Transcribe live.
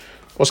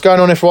What's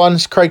going on, everyone?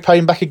 It's Craig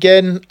Payne back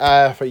again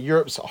for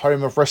Europe's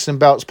Home of Wrestling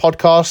Belts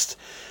podcast.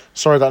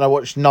 Sorry, I don't know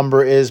which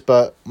number it is,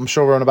 but I'm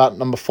sure we're on about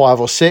number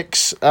 5 or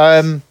 6.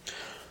 Sorry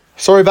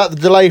about the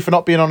delay for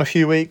not being on a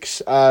few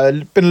weeks.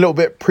 Been a little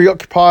bit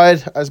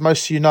preoccupied, as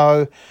most of you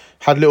know.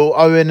 Had little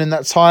Owen in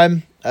that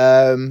time.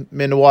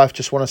 Me and the wife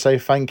just want to say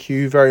thank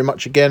you very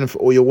much again for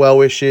all your well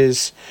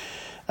wishes.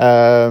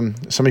 So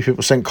many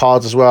people sent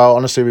cards as well.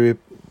 Honestly, we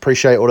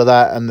appreciate all of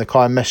that and the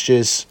kind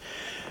messages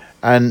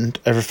and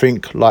everything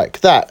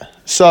like that.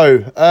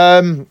 So,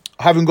 I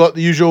haven't got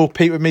the usual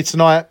Pete with me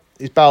tonight.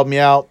 He's bailed me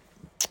out.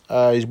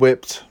 He's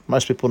whipped.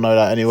 Most people know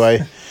that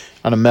anyway.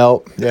 And a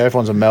melt. Yeah,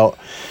 everyone's a melt.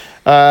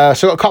 So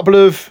I've got a couple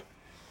of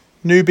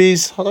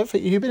newbies. I don't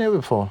think you've been here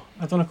before.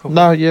 I've done a couple.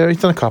 No, yeah, he's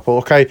done a couple.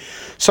 Okay.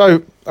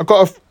 So I've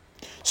got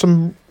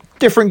some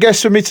different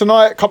guests with me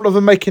tonight. A couple of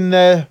them making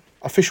their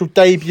official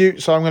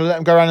debut. So I'm going to let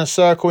them go around in a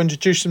circle,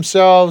 introduce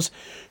themselves,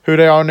 who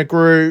they are in the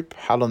group,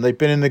 how long they've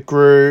been in the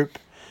group.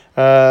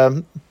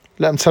 Let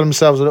them tell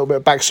themselves a little bit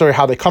of backstory,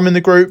 how they come in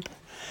the group.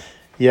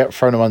 Yep,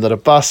 throwing them under the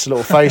bus, a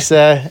little face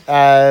there.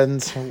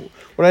 And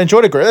well, I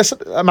enjoyed the group. Let's have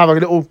a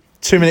little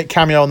 2-minute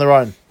cameo on their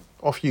own.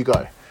 Off you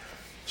go.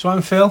 So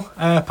I'm Phil,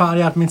 part of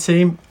the admin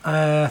team.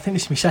 I think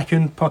this is my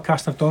second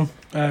podcast I've done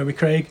with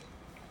Craig.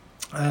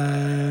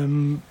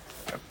 I've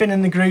been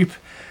in the group,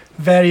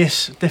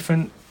 various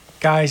different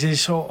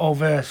guises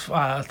over,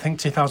 I think,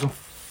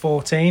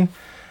 2014.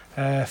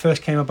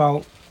 First came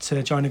about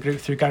to join the group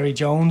through Gary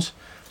Jones.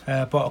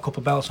 Bought a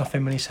couple of belts off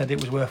him and he said it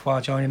was worthwhile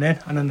joining in.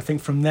 And then I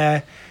think from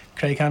there,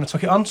 Craig kind of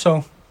took it on.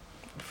 So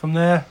from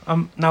there,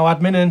 I'm now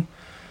admin and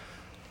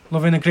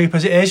loving the group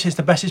as it is. It's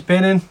the best it's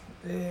been and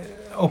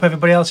hope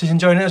everybody else is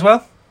enjoying it as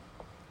well.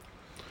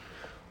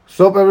 What's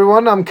up,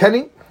 everyone? I'm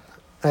Kenny.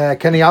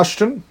 Kenny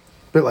Ashton.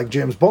 A bit like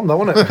James Bond, that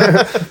wasn't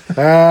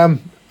it?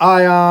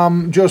 I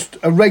am just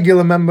a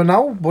regular member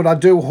now, but I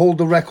do hold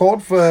the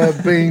record for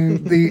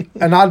being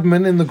an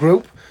admin in the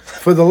group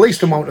for the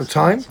least amount of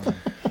time.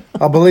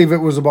 I believe it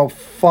was about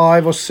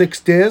 5 or 6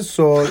 days,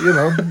 so,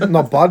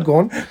 not bad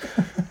going.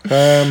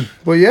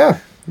 But yeah,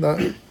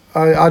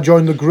 I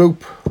joined the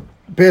group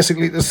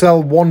basically to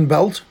sell one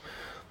belt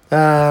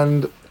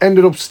and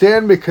ended up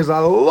staying because I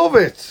love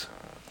it.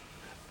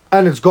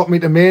 And it's got me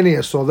to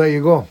Mania, so there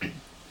you go.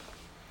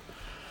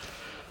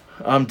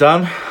 I'm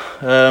Dan.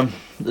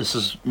 This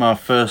is my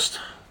first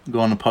go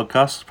on the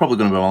podcast. It's probably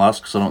going to be my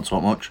last because I don't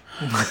talk much.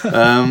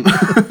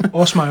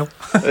 Or smile.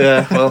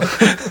 Yeah, well...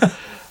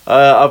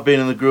 I've been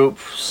in the group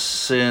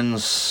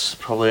since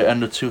probably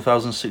end of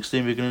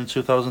 2016, beginning of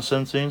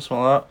 2017,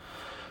 something like that.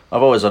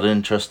 I've always had an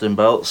interest in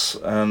belts,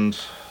 and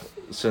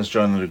since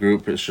joining the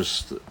group, it's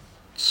just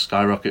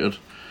skyrocketed.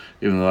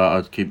 Even though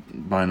I'd keep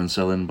buying and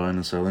selling.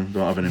 Don't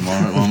have any more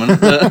at the moment.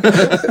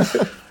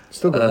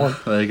 Still got one.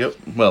 There you go.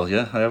 Well,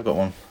 yeah, I have got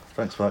one.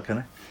 Thanks for that,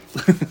 Kenny.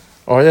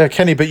 Oh, yeah,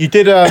 Kenny, but you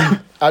did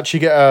actually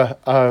get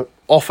a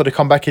offer to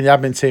come back in the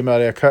admin team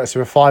earlier, courtesy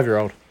of a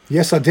 5-year-old.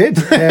 Yes, I did.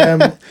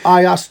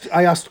 I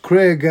asked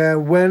Craig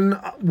when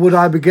would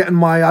I be getting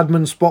my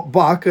admin spot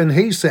back, and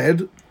he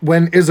said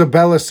when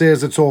Isabella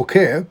says it's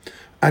okay,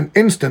 and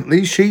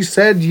instantly she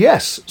said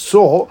yes.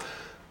 So,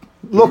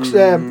 look,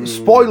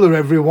 spoiler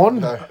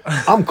everyone, no.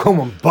 I'm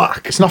coming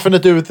back. It's nothing to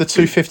do with the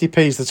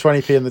 250p's, the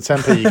 20p, and the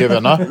 10p you give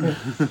her, no?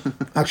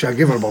 Actually, I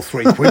give her about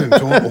 £3 in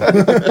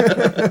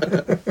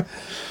total.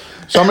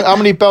 So, how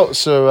many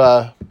belts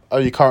are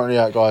you currently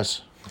at,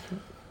 guys?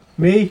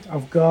 Me,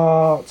 I've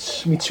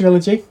got my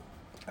trilogy,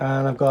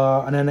 and I've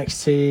got an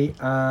NXT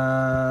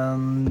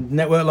and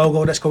network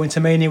logo that's going to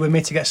Mania with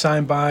me to get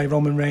signed by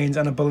Roman Reigns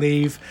and I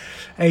believe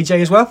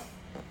AJ as well.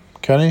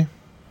 Kenny?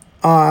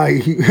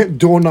 I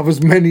don't have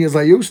as many as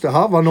I used to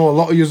have. I know a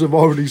lot of you have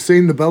already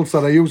seen the belts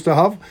that I used to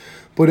have,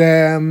 but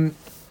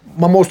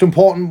my most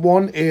important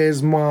one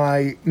is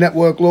my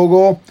network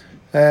logo,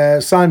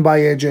 signed by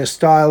AJ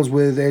Styles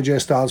with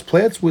AJ Styles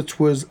plates, which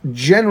was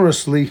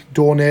generously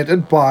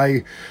donated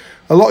by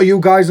a lot of you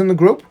guys in the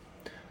group.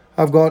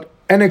 I've got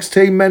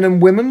NXT Men and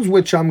Women's,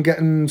 which I'm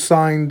getting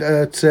signed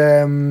at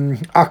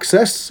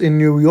Access in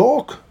New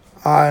York.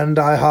 And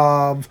I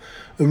have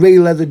a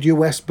re-leathered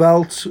US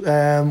belt,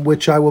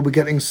 which I will be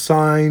getting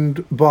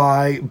signed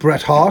by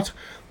Bret Hart,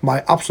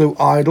 my absolute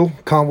idol.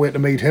 Can't wait to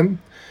meet him.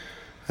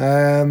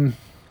 I'm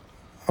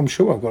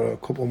sure I've got a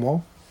couple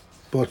more,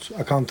 but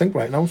I can't think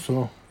right now.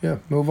 So, yeah,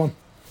 move on.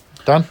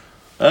 Dan?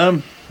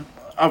 I've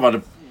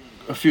had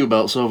a few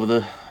belts over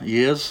the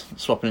years,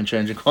 swapping and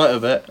changing quite a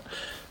bit.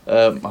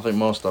 I think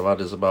most I've had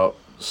is about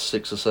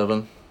 6 or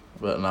 7,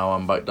 but now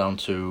I'm back down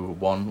to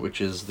 1, which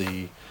is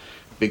the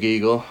Big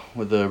Eagle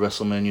with the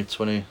WrestleMania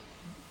 20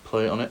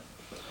 plate on it.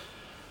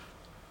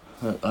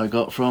 That I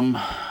got from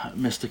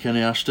Mr. Kenny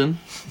Ashton.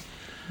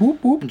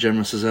 Whoop, whoop.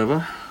 Generous as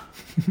ever.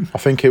 I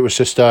think it was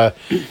just a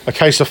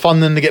case of fun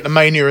then to get the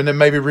Mania and then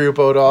maybe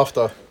rebuild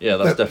after. Yeah,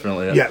 that's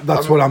definitely it. Yeah,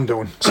 that's what I'm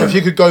doing. So if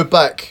you could go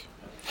back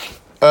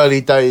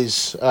early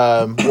days,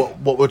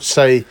 what would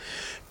say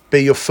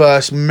be your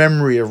first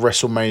memory of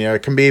WrestleMania?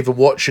 It can be either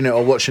watching it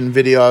or watching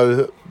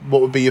video.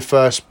 What would be your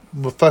first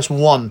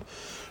one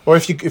Or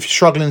if you're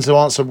struggling to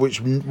answer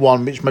which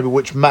match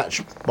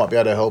might be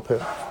able to help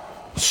it.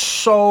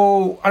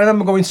 So I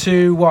remember going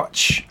to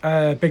watch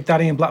Big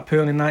Daddy in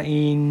Blackpool in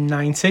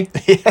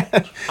 1990,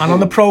 and on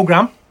the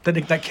programme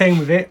that came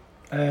with it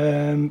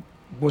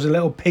was a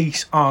little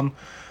piece on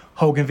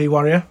Hogan v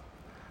Warrior.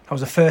 That was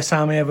the first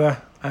time I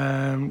ever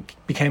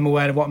became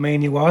aware of what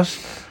Mania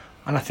was,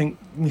 and I think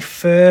my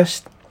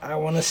first, I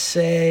want to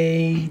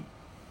say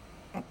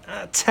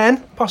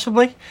 10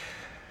 possibly.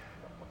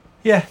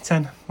 Yeah,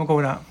 10. We'll go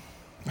with that.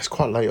 That's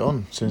quite late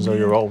on, since though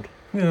you're old.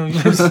 You know,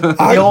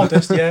 the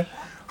oldest, yeah.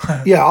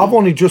 Yeah, I've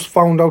only just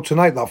found out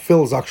tonight that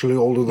Phil's actually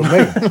older than me.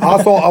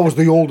 I thought I was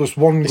the oldest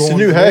one. It's going a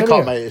new to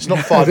haircut, Mania. mate. It's not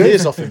 5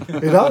 years off him.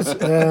 It has.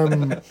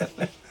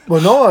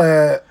 Well,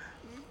 no,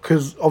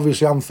 because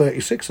obviously I'm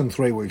 36 in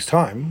 3 weeks'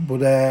 time.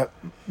 But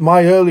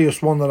my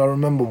earliest one that I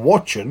remember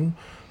watching,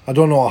 I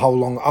don't know how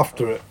long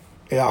after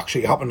it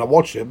actually happened I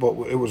watched it, but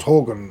it was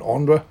Hogan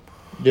Andre.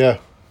 Yeah.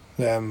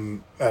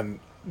 And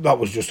that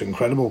was just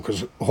incredible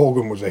because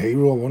Hogan was a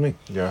hero, wasn't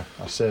he? Yeah,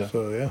 that's it.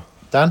 So, yeah.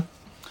 Dan?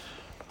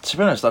 To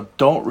be honest, I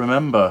don't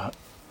remember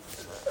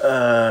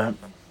a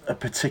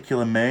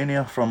particular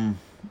Mania from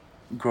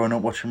growing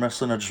up watching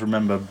wrestling. I just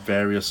remember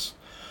various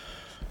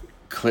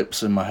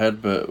clips in my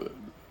head, but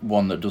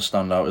one that does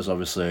stand out is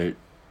obviously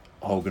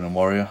Hogan and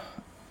Warrior.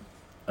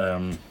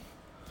 I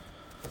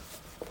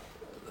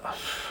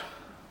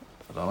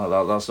don't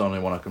know, that's the only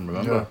one I can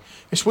remember. Yeah.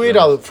 It's weird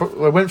how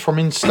we went from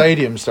in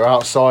stadiums to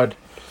outside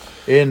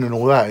in and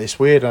all that. It's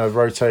weird how it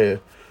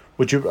rotated.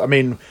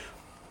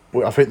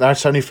 I think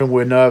that's the only thing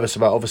we're nervous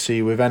about.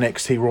 Obviously, with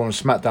NXT, Raw and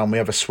SmackDown, we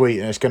have a suite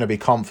and it's going to be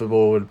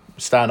comfortable.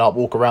 Stand up,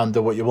 walk around,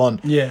 do what you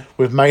want. Yeah.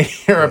 With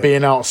Mania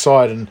being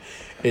outside and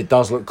it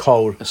does look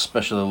cold.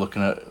 Especially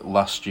looking at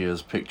last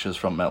year's pictures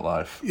from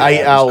MetLife.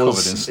 8 hours.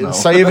 Covered in snow.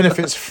 So even if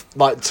it's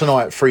like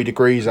tonight, 3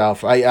 degrees out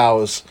for 8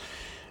 hours,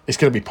 it's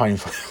going to be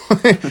painful.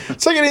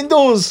 Take it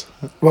indoors.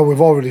 Well,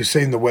 we've already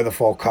seen the weather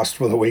forecast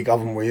for the week,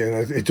 haven't we?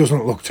 And it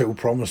doesn't look too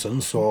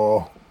promising.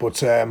 So,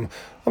 but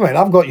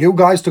I've got you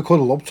guys to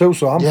cuddle up to,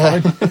 so I'm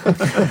fine.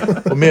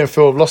 Well, me and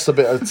Phil have lost a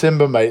bit of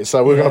timber, mate,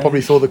 so we're going to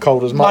probably feel the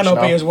cold as much Might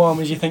not now. be as warm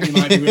as you think you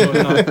might be with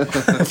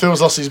us now.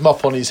 Phil's lost his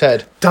mop on his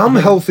head. Damn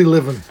healthy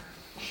living.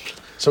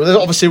 So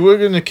obviously we're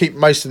going to keep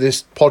most of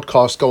this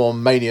podcast go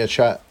on Mania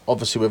chat,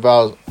 obviously with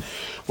us.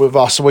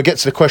 So we'll get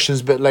to the questions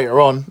a bit later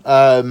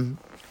on.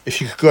 If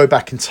you could go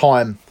back in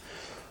time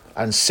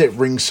and sit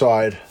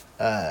ringside,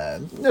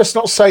 let's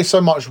not say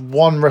so much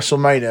one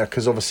WrestleMania,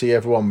 because obviously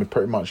everyone would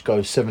pretty much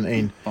go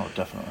 17. Oh,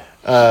 definitely.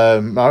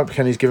 I hope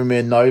Kenny's giving me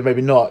a no,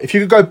 maybe not. If you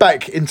could go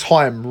back in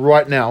time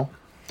right now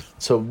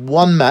to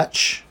one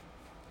match,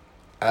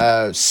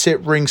 sit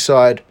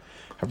ringside,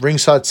 have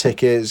ringside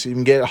tickets, you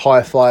can get a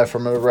high five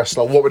from a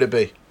wrestler, what would it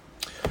be?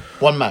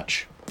 One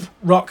match.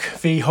 Rock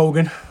v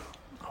Hogan.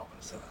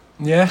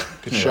 Yeah.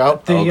 Good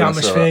shout. The Hogan,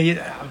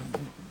 atmosphere,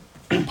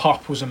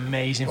 Pop was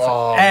amazing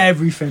for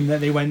everything that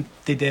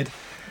they did.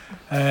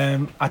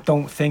 I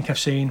don't think I've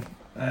seen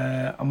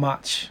a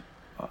match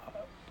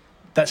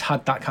that's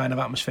had that kind of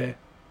atmosphere.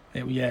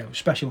 It was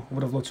special. I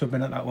would have loved to have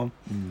been at that one.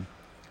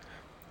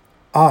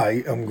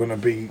 I am going to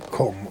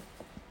become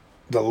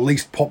the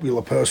least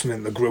popular person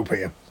in the group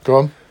here. Go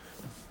on.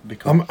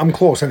 I'm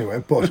close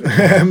anyway, but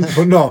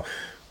but no,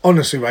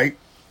 honestly, right.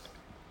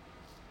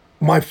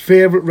 My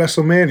favourite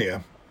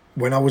WrestleMania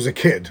when I was a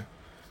kid,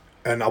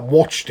 and I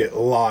watched it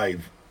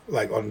live,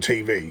 like on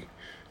TV,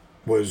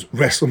 was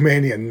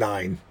WrestleMania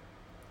 9,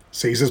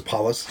 Caesar's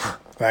Palace,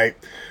 right?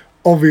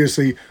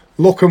 Obviously,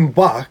 looking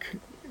back,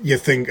 you're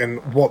thinking,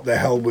 what the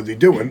hell were they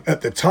doing?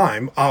 At the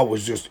time, I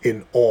was just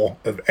in awe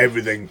of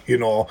everything,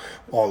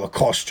 all the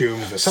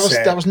costumes, the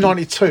set. That was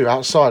 92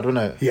 outside,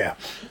 wasn't it? Yeah.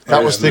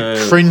 That was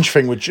the cringe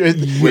thing. Which what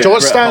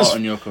Bret stands? Hart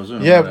and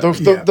Yokozuna, Yeah,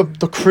 wasn't it?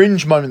 the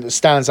cringe moment that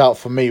stands out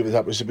for me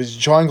was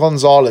Giant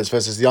Gonzalez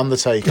versus The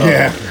Undertaker.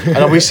 Yeah.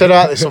 And we said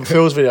out this on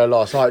Phil's video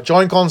last night.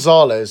 Giant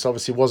Gonzalez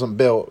obviously wasn't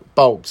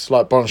bulked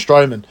like Braun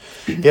Strowman.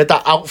 He had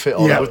that outfit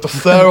on with the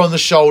fur on the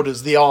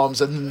shoulders, the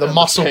arms, and the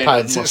muscle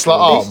pads. It's like,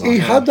 oh, He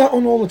had that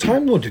on all the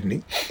time, though, didn't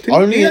he?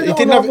 only have he it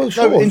didn't on have other it.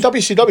 No, in shows?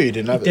 WCW he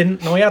didn't have it.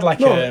 Didn't? No, he had like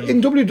No,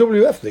 in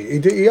WWF,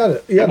 he had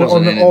it. He had it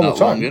wasn't on in it all that the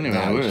time. long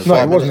anyway, was it? No, it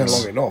 5 wasn't minutes.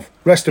 long enough.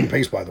 Rest in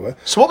peace, by the way.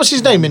 So what was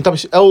his name in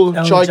WCW? El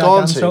Gigante.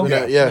 Giganto.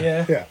 wasn't it?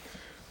 Yeah. Yeah,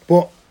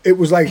 but it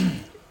was like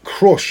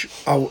Crush.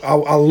 I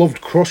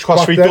loved Crush. Cross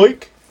back Free then.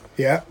 Doink?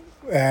 Yeah,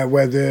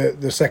 where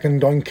the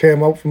second doink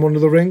came out from under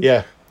the ring.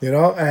 Yeah.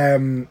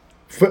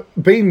 For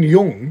being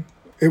young,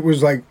 it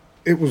was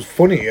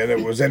funny and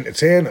it was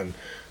entertaining,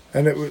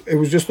 and it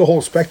was just the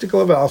whole spectacle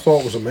of it. I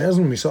thought it was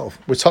amazing myself.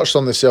 We touched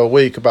on this the other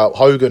week about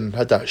Hogan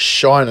had that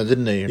shiner,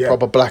 didn't he? Yeah.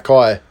 Proper black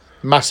eye.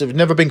 Massive.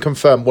 Never been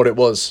confirmed what it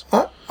was.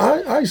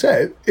 I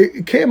said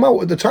it came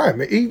out at the time.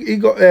 He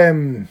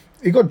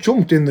got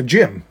jumped in the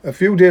gym a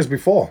few days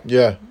before.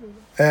 Yeah.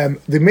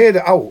 They made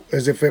it out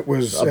as if it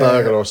was A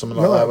burger or something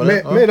like that, wasn't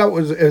it? Made out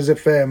as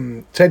if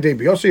Ted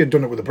DiBiase had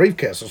done it with a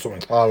briefcase or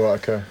something. Oh,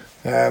 right, okay.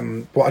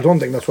 But I don't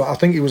think that's what. I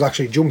think he was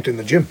actually jumped in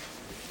the gym.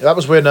 That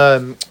was when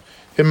him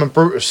and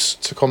Brutus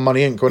took on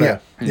Money Inc.,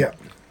 wasn't Yeah, it? yeah.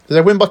 Did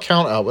they win by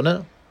count out,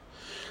 wasn't it?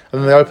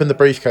 And then they opened the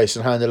briefcase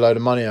and handed a load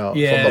of money out.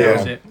 Yeah, from the that wall.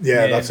 was it.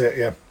 Yeah, that's it.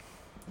 Yeah.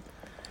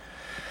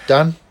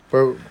 Dan,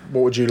 what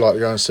would you like to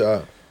go and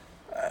sit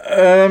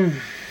at?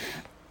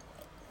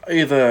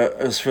 Either,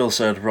 as Phil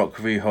said, Rock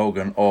v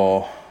Hogan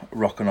or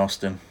Rock and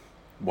Austin.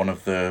 One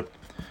of the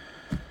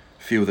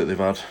few that they've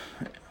had.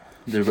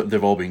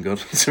 They've all been good,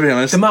 to be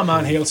honest. The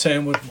McMahon heel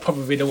turn would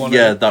probably be the one.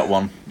 Yeah, that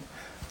one.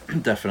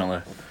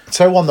 Definitely.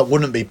 So one that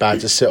wouldn't be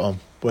bad to sit on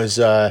was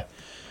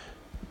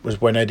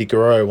when Eddie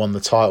Guerrero won the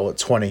title at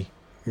 20.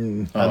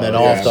 And then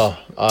after,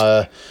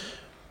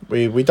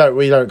 we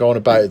don't go on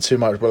about it too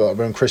much, but like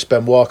when Chris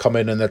Benoit come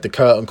in and had the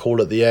curtain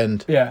call at the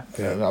end. Yeah.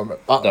 That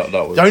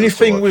was the only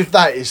thing with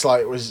that is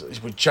like was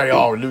with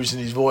JR losing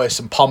his voice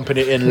and pumping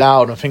it in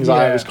loud and things like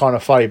that. It was kind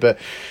of funny, but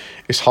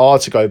it's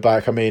hard to go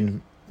back. I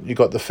mean, you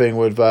got the thing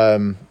with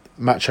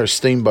Macho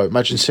Steamboat.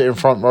 Imagine sitting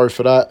front row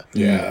for that.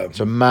 Yeah. It's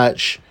a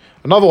match.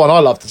 Another one I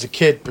loved as a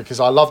kid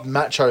because I loved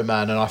Macho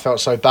Man and I felt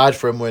so bad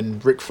for him when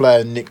Ric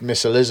Flair nicked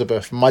Miss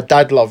Elizabeth. My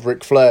dad loved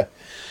Ric Flair.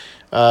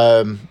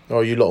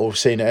 Or you lot have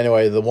seen it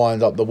anyway, the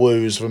wind up, the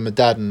woos from my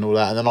dad and all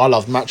that. And then I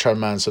loved Macho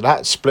Man, so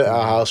that split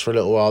our house for a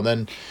little while.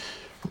 Then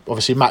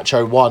obviously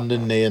Macho won,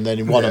 didn't he? And then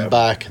he won him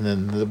back, and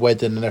then the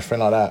wedding and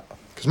everything like that.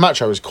 Because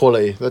Macho was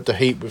quality. They had the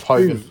heat with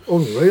Hogan. It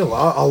was unreal.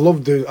 I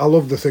loved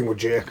the thing with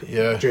Jake.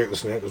 Yeah. Jake the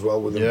Snake as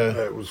well with him.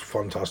 Yeah. It was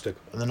fantastic.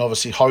 And then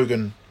obviously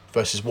Hogan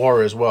versus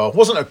Warrior as well. It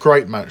wasn't a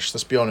great match,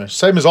 let's be honest.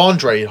 Same as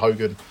Andre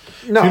Hogan.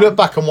 No. If you look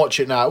back and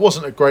watch it now, it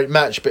wasn't a great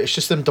match, but it's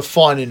just them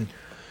defining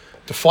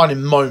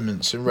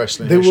moments in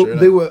wrestling history.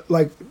 They were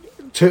like,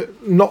 to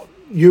not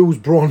use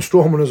Braun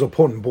Strowman as a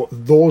pun, but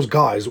those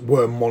guys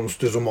were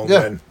monsters among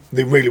men.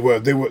 They really were.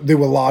 They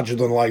were larger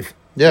than life.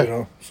 Yeah. You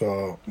know?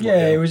 So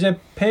Yeah, it was a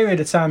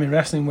period of time in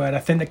wrestling where I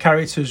think the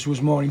characters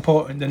was more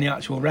important than the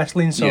actual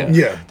wrestling. So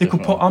they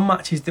could put on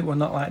matches that were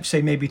not like,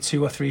 say, maybe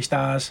 2 or 3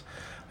 stars.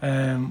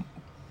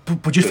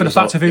 But just for the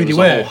fact of who they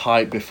were. There was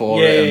hype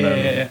before it.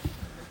 And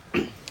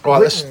then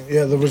Right,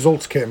 the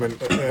results came in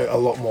a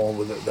lot more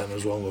with it then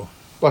as well, though.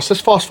 Right, so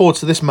let's fast forward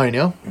to this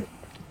Mania.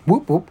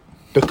 Whoop whoop.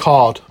 The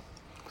card.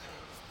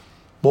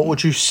 What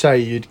would you say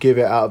you'd give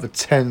it out of a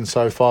 10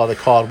 so far, the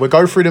card? We'll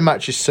go through the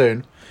matches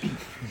soon.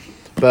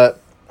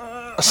 But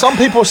some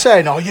people are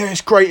saying, oh yeah,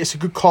 it's great, it's a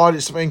good card,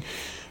 it's something.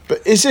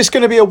 But is this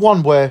going to be a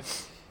one where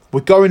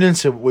we're going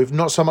into it with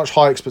not so much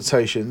high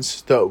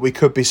expectations that we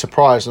could be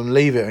surprised and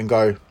leave it and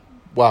go,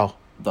 wow.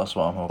 that's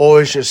what I'm hoping.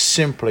 Or is just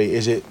simply,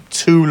 is it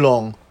too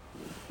long,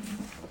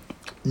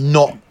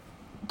 not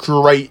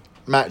great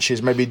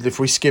matches? Maybe if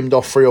we skimmed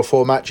off 3 or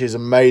 4 matches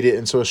and made it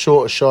into a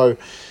shorter show,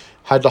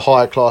 had the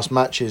higher class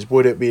matches,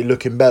 would it be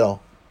looking better?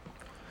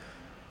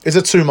 Is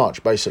it too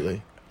much,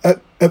 basically?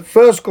 At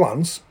first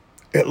glance,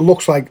 it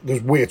looks like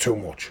there's way too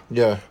much.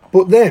 Yeah.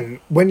 But then,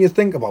 when you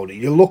think about it,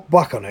 you look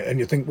back on it and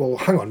you think, well,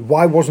 hang on,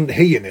 why wasn't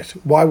he in it?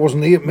 Why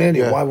wasn't he at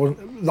Mania? Yeah. Why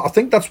wasn't... I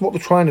think that's what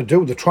they're trying to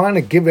do. They're trying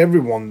to give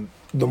everyone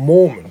the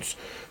moments.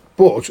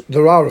 But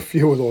there are a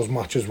few of those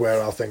matches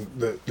where I think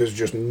that there's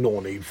just no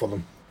need for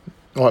them.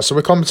 All right, so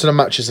we're coming to the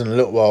matches in a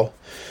little while.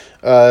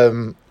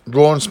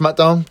 Raw and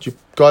SmackDown, do you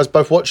guys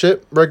both watch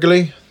it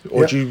regularly?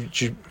 Or do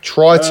you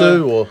try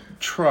to? Or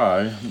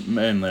Try.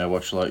 Mainly I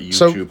watch like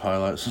YouTube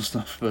highlights and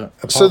stuff. But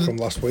Apart from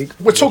last week.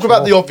 we'll talk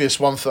about the obvious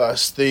one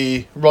first.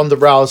 The Ronda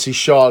Rousey,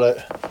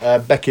 Charlotte,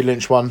 Becky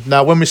Lynch one.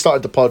 Now, when we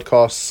started the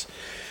podcast,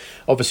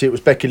 obviously it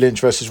was Becky Lynch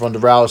versus Ronda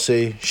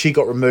Rousey. She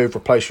got removed,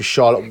 replaced with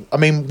Charlotte. I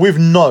mean, we've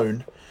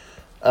known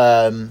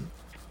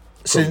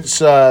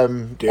since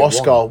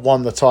Oscar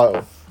won the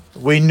title.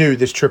 We knew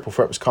this triple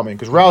threat was coming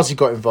because Rousey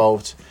got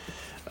involved.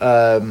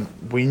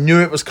 We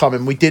knew it was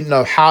coming. We didn't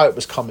know how it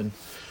was coming.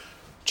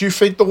 Do you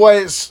think the way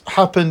it's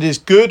happened is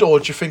good, or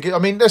do you think? I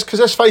mean, let's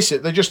face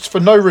it. They just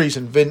for no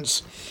reason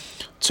Vince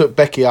took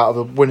Becky out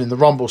of winning the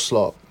Rumble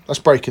slot. That's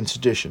breaking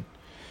tradition.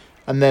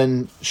 And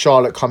then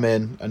Charlotte come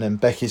in, and then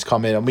Becky's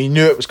come in, and we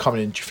knew it was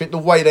coming in. Do you think the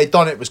way they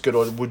done it was good,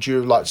 or would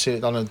you like to see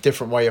it done in a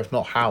different way? If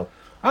not, how?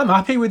 I'm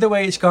happy with the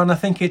way it's gone. I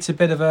think it's a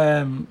bit of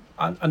a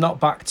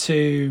knockback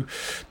to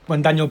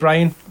when Daniel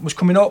Bryan was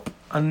coming up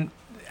and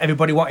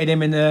everybody wanted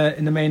him in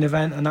the main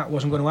event, and that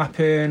wasn't going to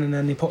happen. And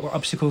then they put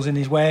obstacles in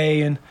his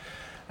way. And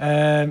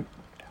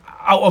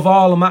out of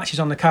all the matches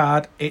on the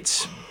card,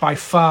 it's by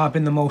far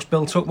been the most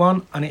built-up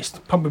one, and it's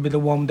probably the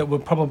one that we're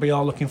probably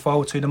all looking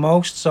forward to the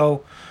most.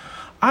 So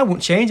I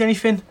wouldn't change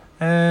anything.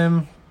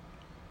 For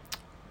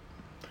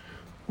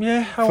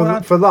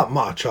that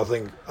match, I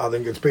think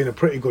it's been a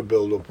pretty good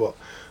build-up, but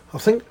I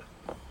think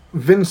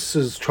Vince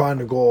is trying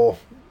to go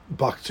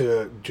back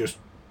to just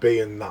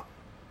being that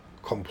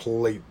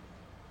complete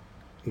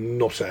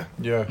nutter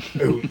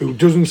who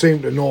doesn't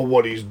seem to know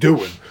what he's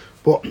doing.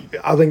 But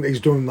I think he's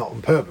doing that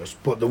on purpose.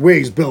 But the way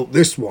he's built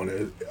this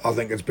one, I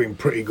think it's been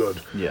pretty good.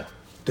 Yeah,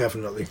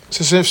 definitely.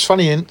 So it's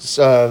funny.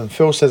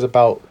 Phil says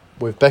about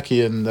with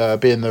Becky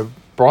and being the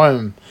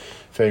Bryan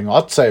thing.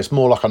 I'd say it's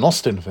more like an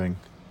Austin thing.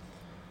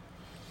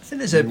 I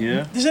think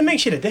there's a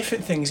mixture of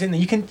different things, isn't there?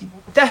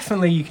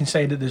 You can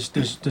say that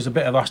there's a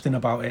bit of Austin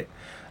about it.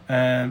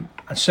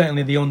 And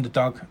certainly the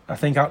underdog. I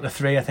think out of the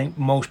three, I think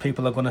most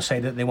people are going to say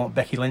that they want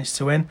Becky Lynch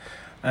to win.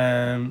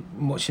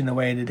 Much in the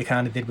way that they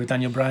kind of did with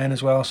Daniel Bryan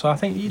as well. So I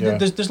think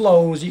there's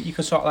loads you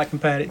can sort of like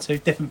compare it to,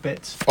 different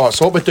bits. All right,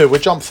 so what we do, we'll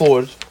jump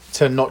forward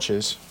 10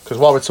 notches, because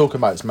while we're talking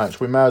about this match,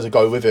 we may as well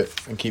go with it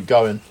and keep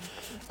going.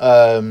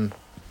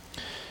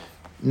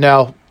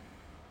 Now,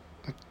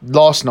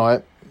 last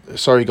night,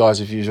 sorry guys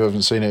if you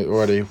haven't seen it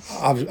already.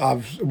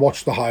 I've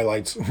watched the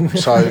highlights.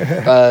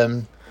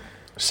 So,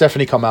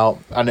 Stephanie come out,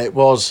 and it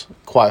was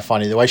quite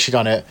funny the way she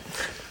done it.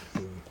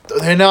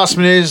 The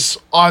announcement is,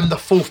 I'm the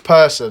fourth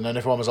person, and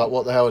everyone was like,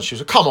 what the hell? And she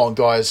was like, come on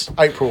guys,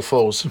 April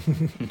Fools.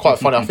 Quite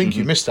funny. I think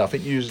you missed it. I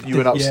think you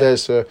went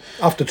upstairs to...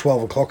 After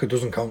 12 o'clock, it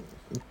doesn't count.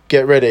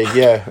 Get ready,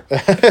 yeah.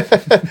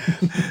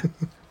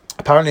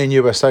 Apparently in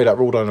USA that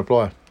rule don't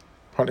apply.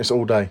 Apparently it's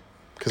all day.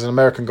 Because an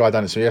American guy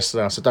done it to me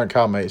yesterday. I said, don't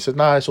count, mate. He said,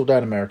 no, it's all day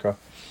in America.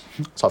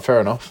 It's like, fair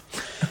enough.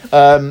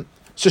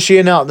 So she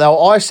announced. Now,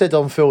 I said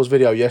on Phil's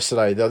video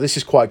yesterday that this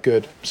is quite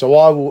good. So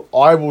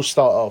I will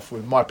start off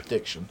with my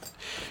prediction.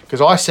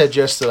 Because I said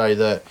yesterday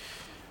that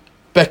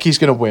Becky's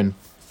going to win.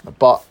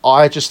 But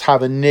I just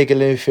have a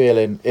niggling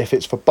feeling if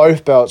it's for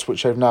both belts,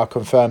 which they've now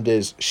confirmed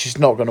is, she's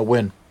not going to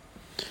win.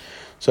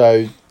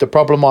 So the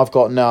problem I've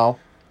got now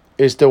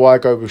is, do I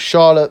go with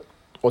Charlotte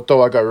or do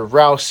I go with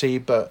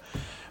Rousey? But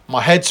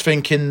my head's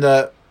thinking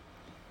that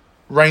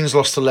Reigns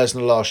lost to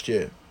Lesnar last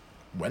year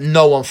when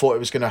no one thought it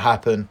was going to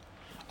happen.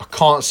 I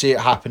can't see it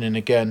happening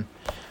again.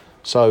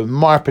 So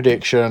my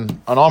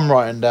prediction, and I'm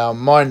writing down,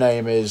 my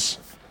name is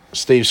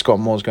Steve Scott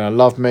Moore's going to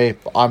love me,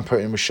 but I'm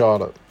putting with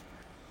Charlotte.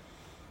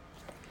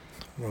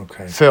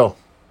 Okay. Phil.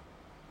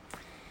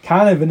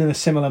 Kind of in a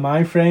similar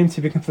mind frame,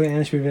 to be completely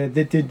honest with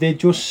you. They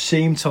just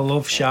seem to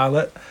love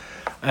Charlotte.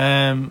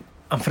 And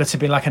for it to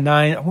be like a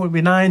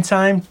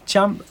 9-time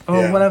champ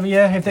or whatever,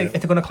 if they're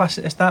going to class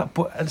it as that.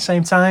 But at the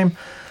same time,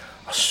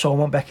 I so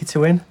want Becky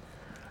to win.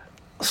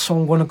 So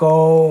I'm going to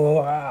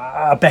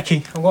go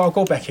Becky. I'll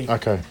go Becky.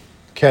 Okay.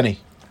 Kenny.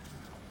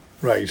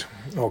 Right.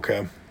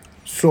 Okay.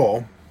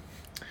 So,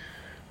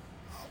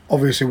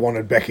 obviously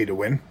wanted Becky to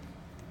win.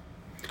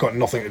 It's got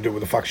nothing to do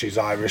with the fact she's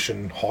Irish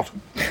and hot.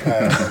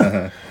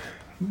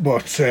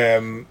 But,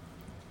 I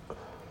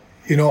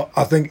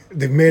think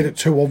they've made it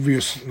too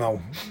obvious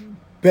now.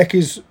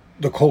 Becky's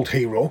the cult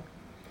hero,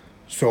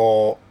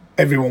 so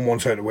everyone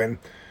wants her to win.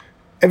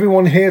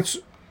 Everyone hates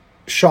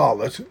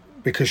Charlotte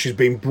because she's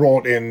been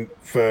brought in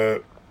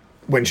for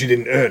when she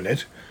didn't earn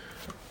it.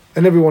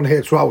 And everyone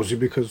hates Rousey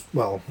because,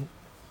 well,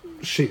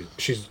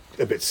 she's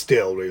a bit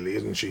stale, really,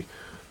 isn't she?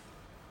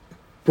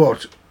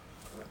 But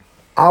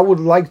I would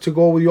like to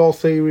go with your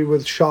theory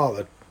with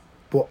Charlotte,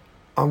 but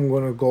I'm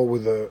going to go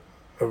with a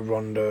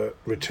Ronda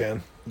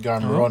return.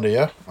 Going with Ronda,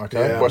 yeah? Okay.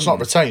 Yeah. Well, it's not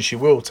retained. She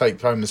will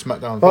take home the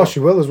SmackDown. Oh, she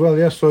will as well,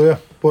 yeah. So, yeah.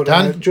 But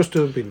Dan? just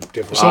to be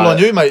different. It's all on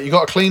you, mate. You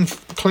got a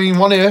clean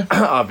one here.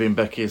 I've been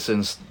Becky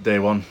since day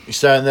one. You're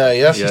staying there,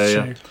 yeah?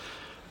 Yeah.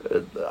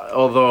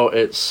 Although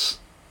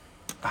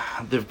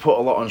they've put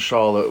a lot on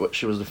Charlotte.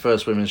 She was the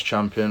first women's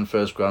champion,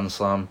 first Grand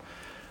Slam.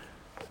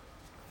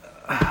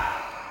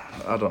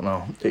 I don't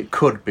know. It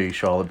could be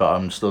Charlotte, but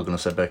I'm still going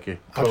to say Becky.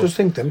 I just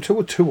think them two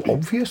are too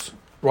obvious.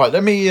 Right,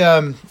 let me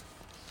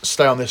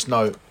stay on this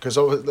note, because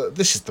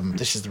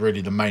this is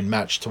really the main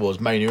match towards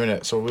Mania,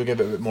 innit? So we'll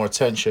give it a bit more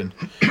attention.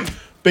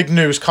 Big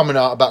news coming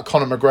out about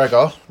Conor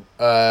McGregor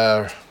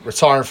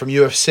retiring from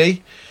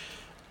UFC.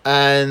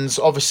 And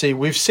obviously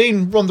we've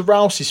seen Ronda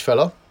Rousey's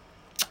fella,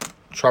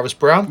 Travis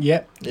Brown.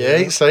 Yep.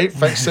 Yeah, so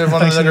thanks to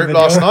everyone in the group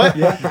video. last night.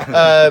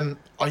 Yeah.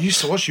 I used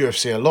to watch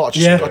UFC a lot.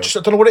 Yeah. I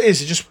don't know what it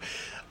is.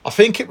 I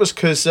think it was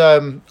because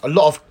a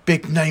lot of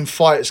big name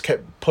fighters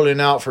kept pulling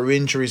out through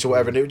injuries or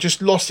whatever, and it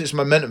just lost its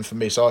momentum for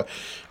me. So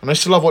I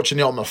used to love watching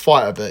The Ultimate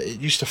Fighter, but it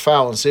used to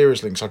foul on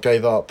Series Links. I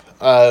gave up.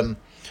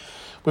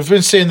 We've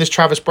been seeing this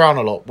Travis Brown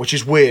a lot, which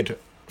is weird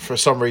for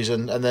some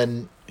reason, and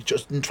then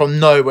just from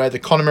nowhere, the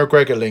Conor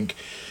McGregor link.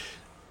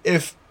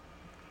 If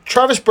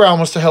Travis Brown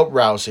was to help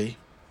Rousey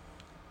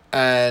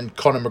and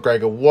Conor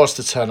McGregor was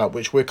to turn up,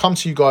 which we'll come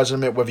to you guys in a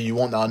minute whether you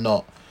want that or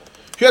not.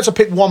 If you had to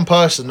pick one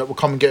person that would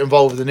come and get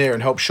involved in here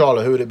and help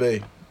Charlotte, who would it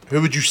be?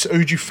 Who would you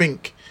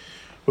think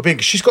would be?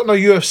 Because she's got no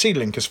UFC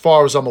link, as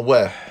far as I'm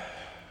aware.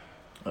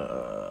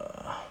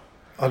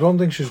 I don't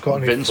think she's got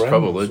any Vince friends.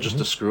 probably, just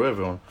to screw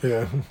everyone.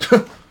 Yeah.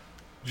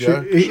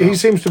 Yeah, he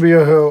seems to be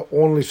her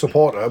only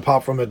supporter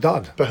apart from her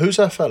dad. But who's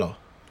her fella?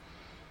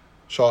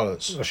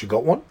 Charlotte's. Has she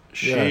got one?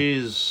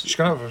 She's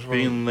gonna have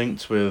been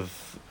linked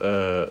with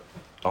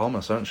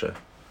Almas, hasn't she?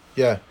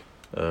 Yeah.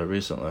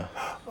 Recently.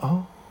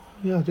 Oh,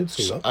 yeah, I did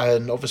see that.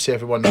 And obviously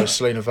everyone knows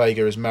Selena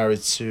Vega is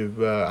married to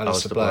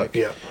Aleister Black.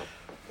 Yeah.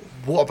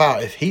 What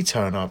about if he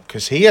turn up?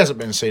 Because he hasn't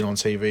been seen on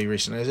TV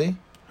recently, has he?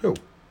 Who?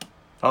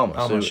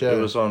 Almas, yeah.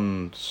 He's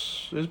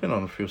been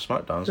on a few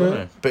SmackDowns,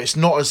 hasn't he? But it's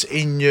not as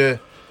in your...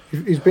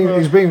 He's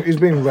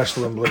been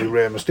wrestling bloody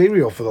Rey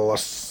Mysterio for the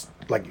last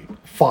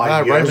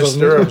 5 Rey years.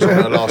 Mysterio was on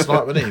there last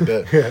night, wasn't he?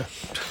 But Yeah.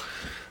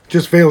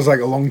 Just feels like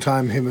a long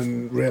time, him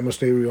and Rey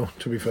Mysterio,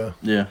 to be fair.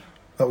 Yeah.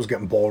 That was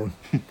getting boring.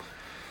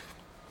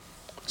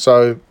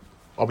 so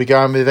I'll be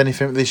going with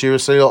anything with this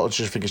UFC lot, or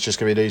do you think it's just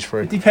going to be these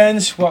three? It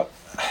depends what.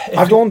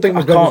 I don't think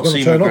I can't McGregor's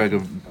see going to turn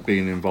up. McGregor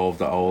being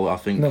involved at all. I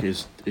think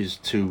is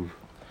too.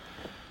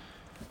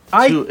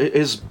 I It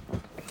is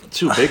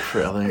too big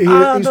for it. I think. He's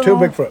don't too know.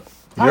 big for it.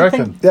 You I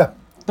reckon? think Yeah.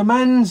 the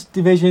men's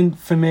division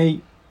for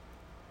me,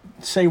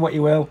 say what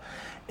you will,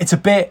 it's a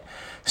bit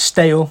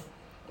stale.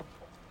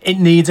 It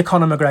needs a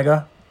Conor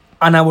McGregor,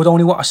 and I would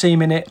only want to see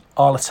him in it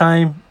all the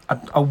time.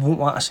 I wouldn't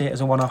want to see it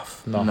as a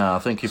one-off. No, I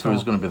think if he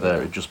was going to be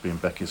there, it'd just be in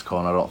Becky's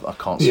corner. I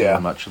can't see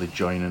him actually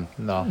joining.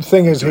 No. The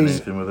thing is, Doing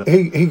anything with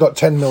he got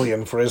 10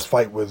 million for his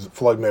fight with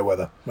Floyd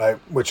Mayweather, right?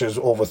 Which is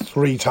over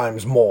 3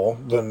 times more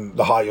than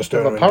the highest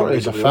earner. Well, apparently in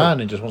he's a WWE. fan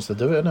and just wants to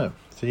do it, innit?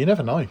 So you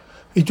never know.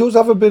 He does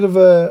have a bit of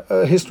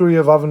a history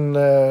of having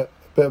a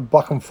bit of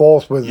back and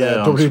forth with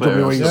on Twitter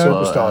WWE as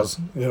well, superstars,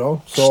 you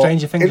know. So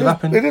Stranger things have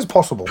happened. It is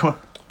possible. All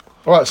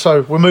right,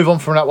 so we'll move on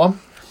from that one.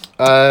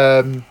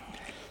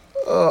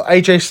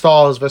 AJ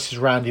Styles versus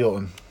Randy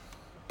Orton.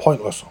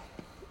 Pointless.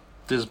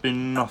 There's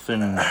been nothing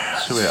to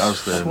it,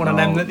 has there? It's one of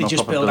them that they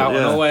just build out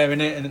of nowhere,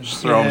 innit? And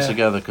Just throw them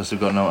together because they've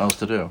got nothing else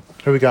to do.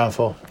 Who are we going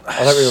for?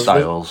 I think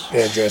Styles.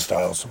 AJ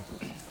Styles.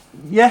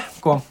 Yeah,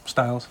 go on,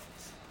 Styles.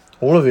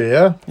 all of you,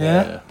 yeah?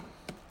 Yeah.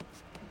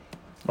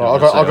 Right,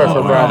 I'll go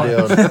for Randy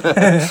Orton.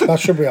 That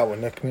should be our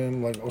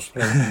nickname, like us.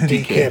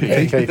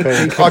 DKP.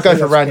 KP. I'll go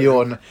for Randy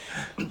Orton.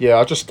 Yeah,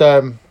 I just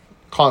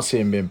can't see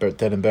him being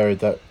dead and buried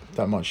that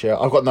much yet.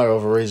 I've got no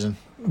other reason.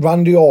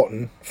 Randy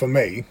Orton, for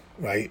me,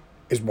 right,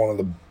 is one of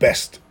the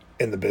best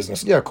in the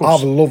business. Yeah, of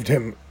course. I've loved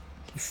him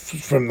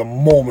from the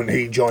moment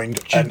he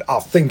joined, and I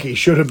think he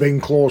should have been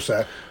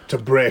closer to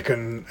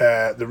breaking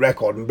the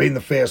record and being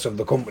the face of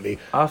the company.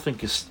 I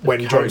think it's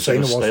When John Cena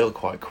was stale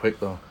quite quick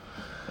though.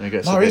 And he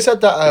gets No, a he's bit-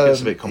 had that. he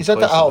gets a bit He's had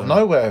that complacent, out of doesn't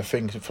he? nowhere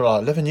thing for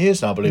like 11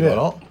 years now. Believe it or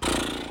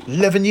not,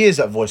 11 years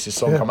that Voices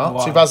song Yeah. come out.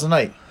 Wow.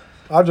 2008.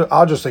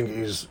 I just think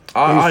he's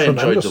I enjoyed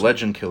tremendous. the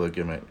Legend Killer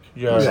gimmick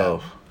Yeah.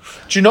 myself.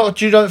 Do you not?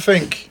 Do you don't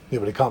think Yeah,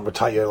 but he can't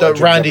retire. that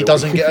legends Randy every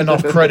doesn't week. get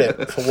enough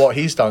credit for what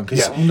he's done? Because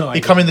Yeah. No, he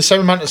he come in the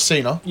same amount as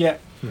Cena. Yeah.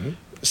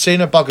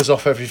 Cena buggers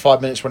off every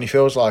 5 minutes when he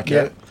feels like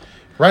Yeah. it.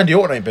 Randy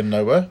Orton ain't been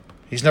nowhere.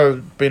 He's never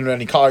been in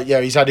any car. Yeah,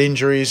 he's had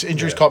injuries.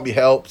 Injuries Yeah. can't be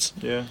helped.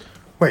 Yeah.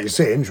 Well, you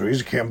say injuries,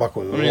 he came back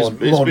with a I mean, load he's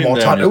been more there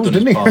and tattoos, he's done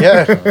didn't he?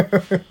 his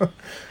part. Yeah.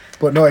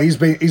 But no, he's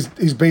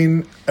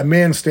been a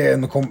mainstay in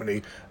the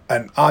company,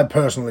 and I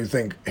personally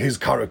think his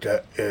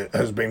character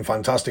has been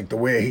fantastic. The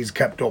way he's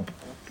kept up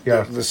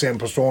Yeah. the same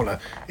persona,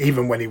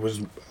 even when he was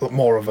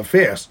more of a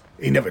face,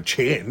 he never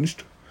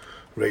changed,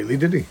 really,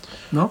 did he?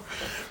 No.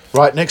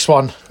 Right, next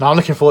one. Now I'm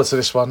looking forward to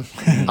this one.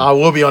 I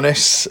will be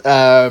honest.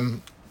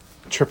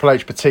 Triple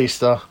H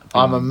Batista.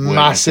 I'm a waiting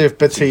massive for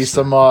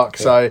Batista mark.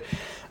 So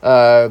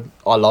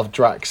I love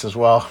Drax as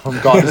well from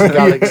Guardians of the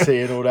Galaxy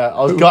and all that.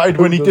 I was gutted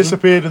when he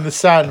disappeared in the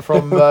sand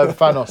from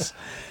Thanos.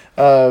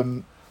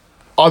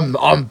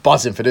 I'm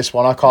buzzing for this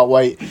one. I can't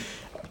wait.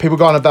 People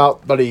going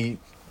about bloody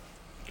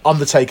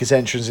Undertaker's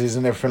entrances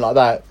and everything like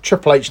that.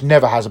 Triple H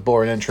never has a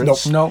boring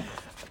entrance. No.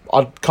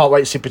 I can't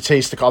wait to see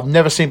Batista. I've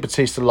never seen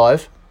Batista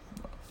live.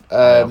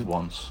 I have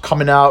once.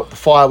 Coming out, the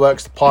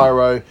fireworks, the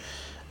pyro,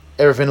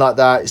 everything like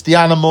that. It's the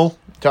animal. Do you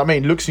know what I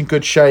mean? Looks in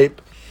good shape.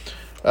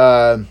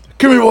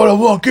 Give me what I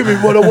want. Give me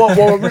what I want.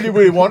 What I really,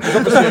 really want.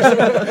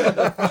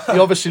 He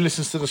obviously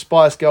listens to the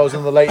Spice Girls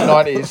in the late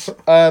 90s.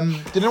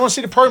 Did anyone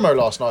see the promo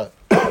last night?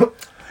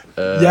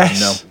 Yes.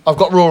 No. I've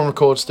got Raw on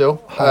record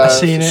still. I've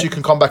seen it. So you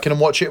can come back in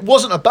and watch it. It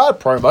wasn't a bad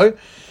promo.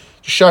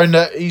 Just showing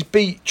that he's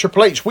beat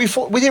Triple H. We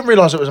didn't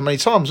realise it was as many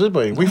times, did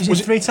we? Was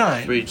it 3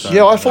 times? 3 times.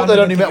 Yeah, I thought I they'd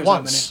didn't only think met it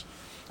was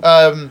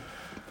once.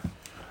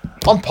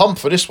 I'm pumped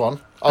for this one.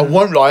 I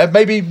won't lie.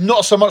 Maybe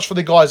not so much for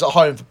the guys at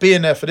home for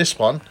being there for this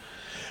one,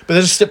 but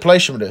there's a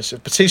stipulation with this.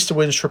 If Batista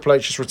wins, Triple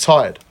H is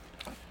retired.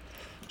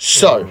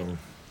 So,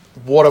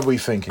 what are we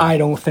thinking? I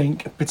don't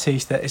think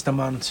Batista is the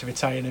man to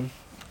retire him.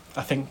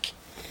 I think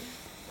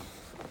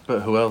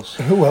But who else?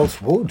 Who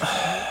else would?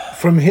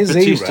 From his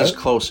Batista's era,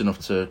 close enough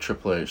to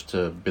Triple H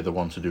to be the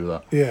one to do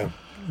that. yeah,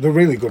 they're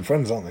really good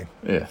friends, aren't they?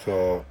 Yeah.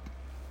 So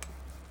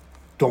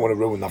don't want to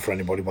ruin that for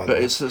anybody. By the But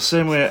way, it's the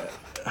same way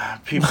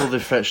people they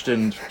fetched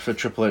in for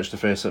Triple H to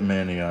face at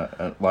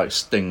Mania, like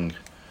Sting.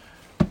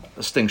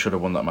 Sting should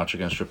have won that match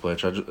against Triple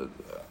H. I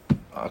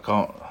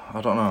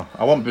don't know.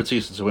 I want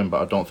Batista to win,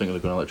 but I don't think they're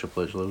going to let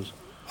Triple H lose.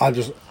 I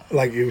just,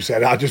 like you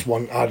said, I just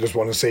want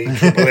to see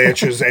Triple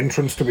H's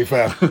entrance. To be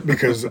fair,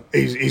 because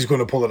he's going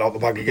to pull it out the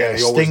bag again.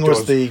 He always Sting was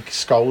does. the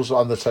Skulls,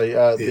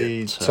 Undertaker,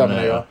 the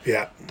Terminator,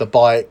 Yeah, the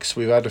bikes.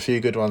 We've had a few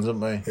good ones,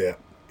 haven't we?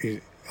 yeah.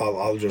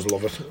 I'll just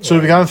love it. So, what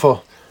are we going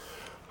for?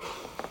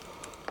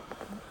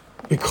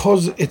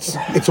 Because it's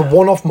a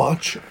one-off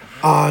match,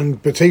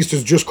 and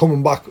Batista's just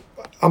coming back.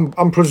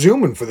 I'm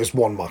presuming for this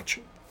one match.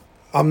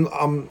 I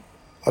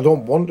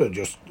don't want to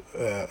just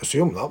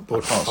assume that,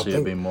 but I can't see it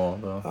think, being more,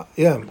 though.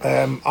 yeah.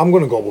 I'm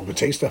going to go with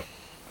Batista.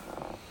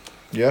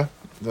 Yeah,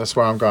 that's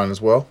where I'm going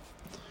as well.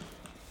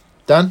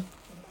 Dan?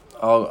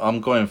 I'm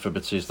going for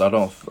Batista.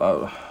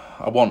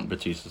 I want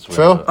Batista to win.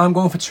 Phil? but I'm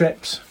going for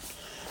Trips.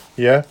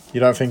 Yeah, you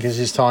don't think it's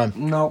his time?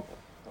 No.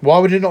 Why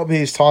would it not be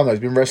his time though? He's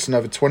been wrestling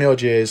over 20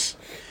 odd years.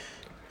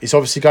 He's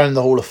obviously going in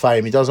the Hall of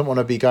Fame. He doesn't want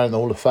to be going in the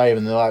Hall of Fame,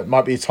 and it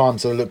might be time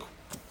to look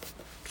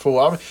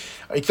forward. I mean,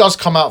 he does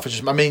come out for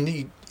just. I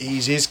mean,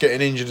 he's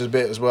getting injured a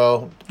bit as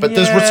well. But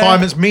does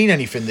retirements mean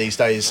anything these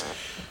days?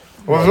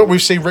 Well,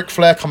 we've seen Ric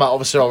Flair come out.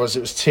 Obviously, it was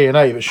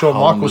TNA, but Shawn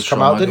Michaels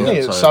come out, didn't he?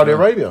 At Saudi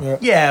Arabia.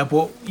 Yeah,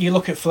 but you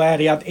look at Flair.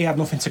 He had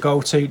nothing to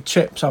go to.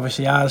 Trips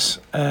obviously has.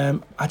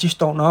 I just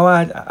don't know.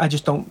 I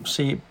just don't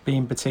see it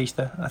being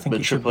Batista. I think.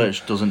 But Triple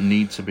H doesn't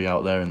need to be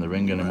out there in the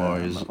ring anymore.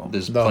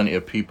 There's plenty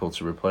of people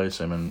to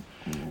replace him, and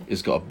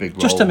he's got a big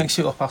role just to mix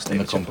it up in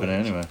the company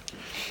anyway.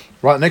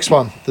 Right, next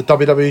one, the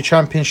WWE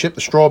Championship,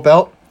 the straw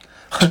belt.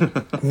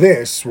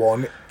 This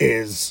one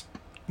is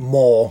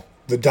more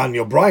the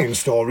Daniel Bryan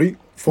story.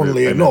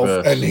 Funnily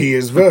enough, and he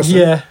is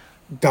versus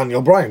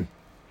Daniel Bryan.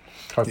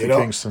 Kofi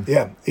Kingston.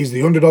 Yeah, he's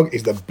the underdog.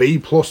 He's the B+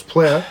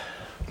 player.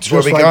 That's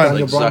where we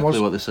going. Exactly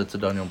what they said to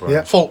Daniel Bryan.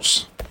 Yeah.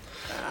 False.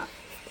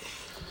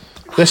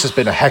 This has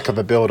been a heck of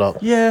a build-up.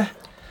 Yeah,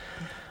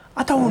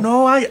 I don't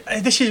know.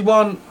 This is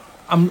one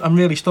I'm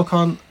really stuck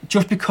on.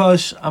 Just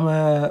because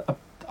I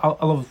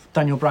love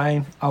Daniel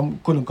Bryan,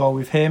 I'm gonna go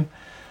with him.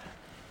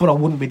 But I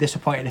wouldn't be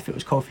disappointed if it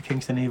was Kofi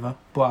Kingston either.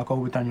 But I'll go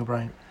with Daniel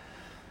Bryan.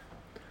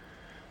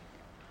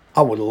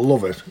 I would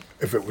love it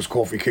if it was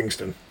Kofi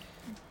Kingston,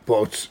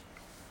 but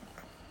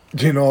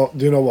do you know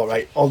what?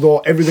 Right, although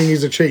everything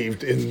he's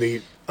achieved in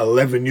the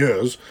 11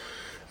 years,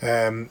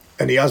 and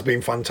he has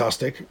been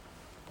fantastic,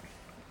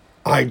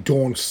 I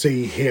don't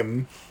see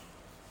him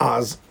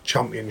as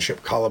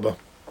championship caliber.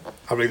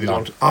 I really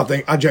don't.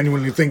 I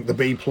genuinely think the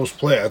B+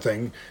 player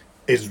thing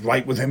is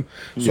right with him.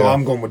 So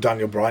I'm going with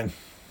Daniel Bryan.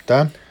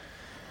 Dan?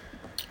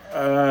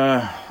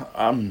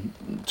 I'm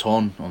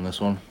torn on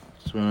this one,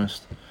 to be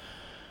honest.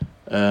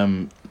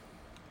 I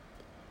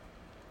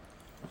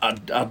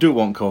do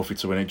want Kofi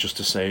to win it just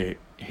to say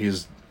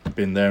he's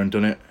been there and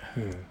done it.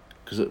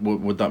 Because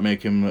would that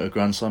make him a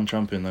Grand Slam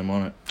champion then,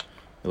 won't it?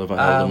 He'll have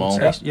held them all.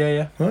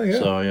 Yeah. Oh, yeah.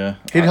 So, yeah.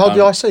 He'd hold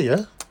the IC,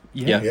 yeah?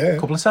 Yeah, a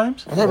couple of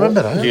times. I don't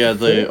remember that. Yeah,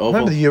 the I Oval.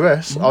 remember the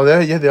US. Oh,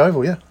 the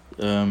Oval, yeah.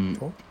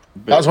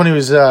 That was when he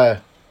was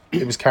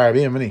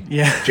Caribbean, wasn't he?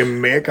 Yeah.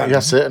 Jamaica.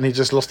 That's it, and he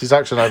just lost his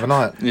accent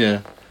overnight.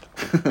 Yeah.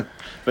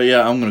 But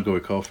yeah, I'm going to go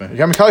with Kofi. You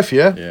got me Kofi,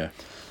 yeah? Yeah.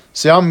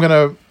 See, I'm going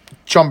to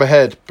jump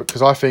ahead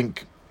because I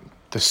think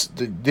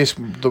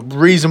the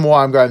reason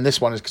why I'm going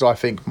this one is because I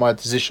think my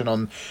decision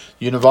on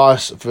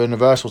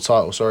Universal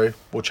title,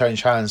 will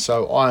change hands.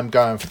 So I'm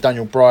going for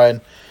Daniel Bryan.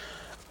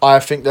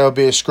 I think there'll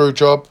be a screw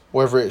job,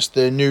 whether it's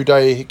the New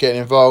Day getting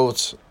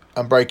involved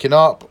and breaking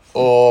up,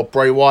 or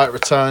Bray Wyatt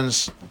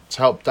returns to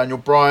help Daniel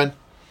Bryan.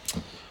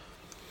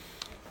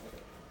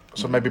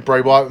 So maybe Bray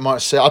Wyatt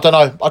might say, I don't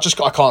know.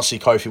 I can't see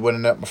Kofi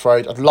winning it, I'm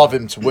afraid. I'd love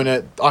him to win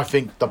it. I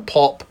think the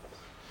pop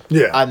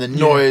and the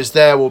noise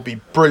there will be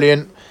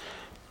brilliant,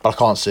 but I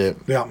can't see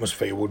it. The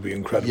atmosphere would be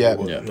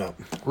incredible. Yeah.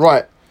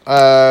 Right.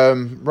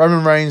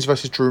 Roman Reigns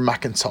versus Drew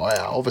McIntyre.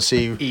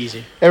 Obviously,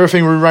 easy.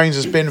 Everything Roman Reigns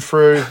has been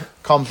through,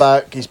 come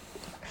back.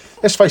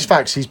 Let's face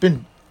facts. He's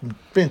been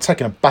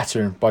taken a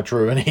battering by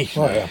Drew, and he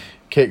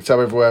kicked up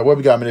everywhere. Where are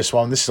we going with this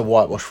one? This is a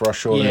whitewash for us,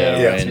 surely.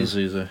 Yeah, Reigns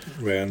easy.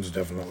 Reigns,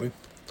 definitely.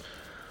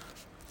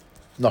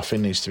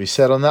 Nothing needs to be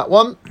said on that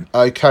one.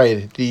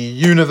 Okay, the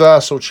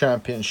Universal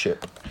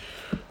Championship.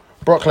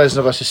 Brock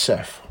Lesnar versus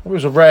Seth. It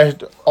was a rare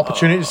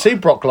opportunity to see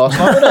Brock last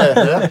night,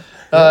 wasn't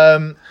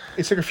it?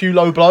 He took a few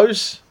low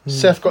blows.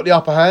 Seth got the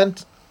upper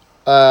hand.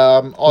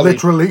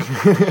 Literally.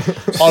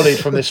 I'll lead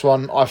from this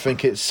one. I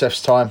think it's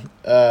Seth's time.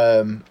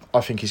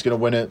 I think he's going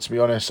to win it, to be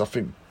honest. I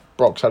think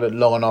Brock's had it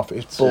long enough.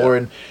 It's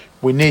boring.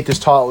 We need this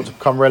title to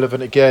become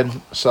relevant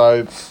again.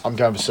 So I'm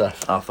going for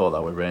Seth. I thought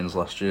that with Reigns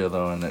last year,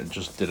 though, and it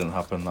just didn't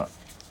happen. That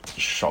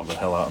shocked the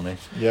hell out of me.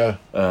 Yeah.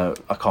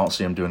 I can't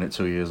see him doing it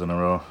 2 years in a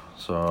row.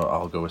 So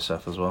I'll go with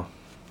Seth as well.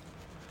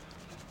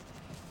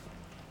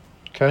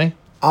 Kenny?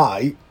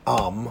 I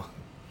am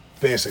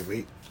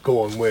basically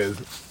going with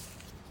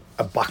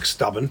a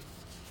backstabbing.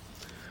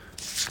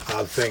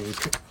 I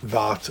think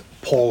that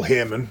Paul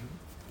Heyman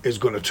is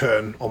going to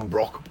turn on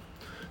Brock,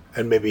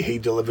 and maybe he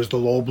delivers the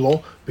low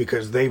blow,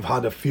 because they've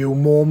had a few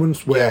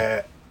moments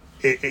where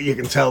you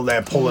can tell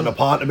they're pulling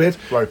apart a bit.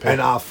 Right,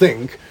 and I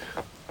think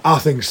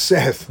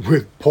Seth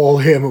with Paul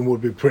Heyman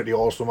would be pretty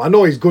awesome. I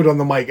know he's good on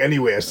the mic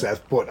anyway,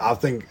 Seth, but I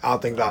think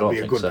that'd be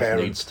a good Seth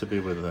pairing. Needs to be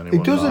with anyone. He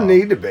doesn't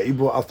need to be,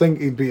 but I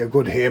think he'd be a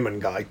good Heyman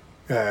guy.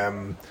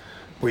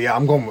 But yeah,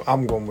 I'm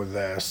going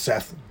with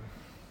Seth.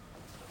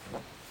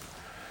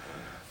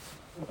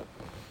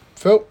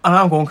 Phil? And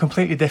I'm going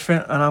completely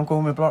different, and I'm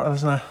going with Brock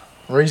Lesnar.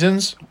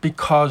 Reasons?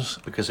 Because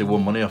he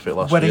won money off it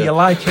last whether year. you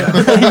like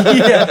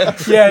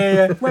it,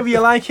 yeah. Whether you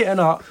like it or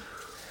not,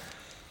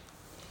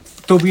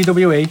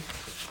 WWE,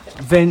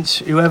 Vince,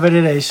 whoever it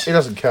is, He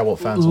doesn't care what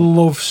fans want.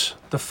 loves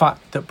the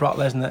fact that Brock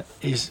Lesnar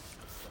is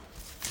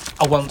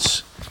a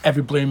once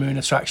every blue moon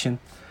attraction,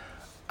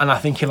 and I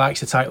think he likes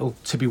the title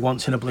to be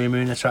once in a blue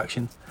moon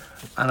attraction,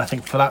 and I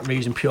think for that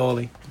reason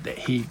purely that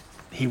he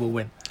will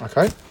win.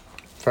 Okay,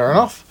 fair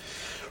enough.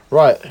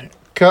 Right,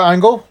 Kurt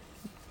Angle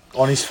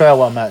on his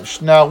farewell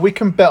match. Now, we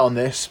can bet on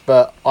this,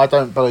 but I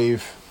don't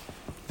believe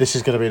this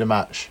is going to be the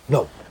match.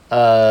 No.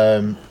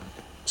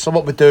 So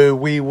what we do,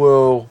 we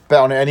will bet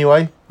on it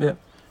anyway. Yeah.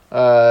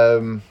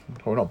 Well,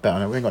 we're not bet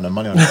on it. We ain't got no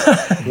money on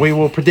it. We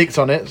will predict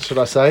on it, should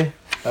I say.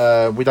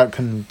 We don't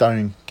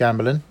condone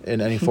gambling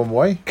in any form of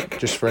way.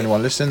 Just for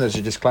anyone listening, there's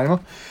a disclaimer.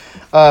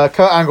 Kurt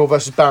Angle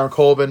versus Baron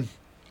Corbin.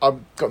 I've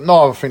got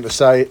no other thing to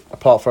say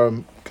apart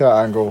from Kurt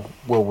Angle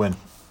will win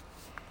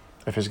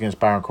if it's against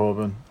Baron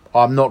Corbin.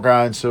 I'm not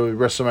going to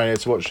WrestleMania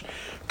to watch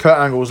Kurt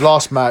Angle's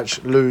last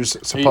match lose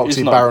to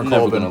Baron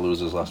never Corbin. going to lose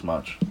his last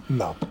match.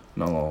 No.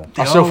 No.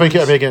 I still think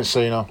it'll be against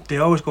Cena. They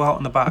always go out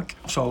on the back,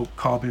 so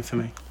Corbin for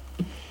me.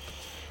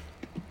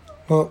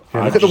 Well,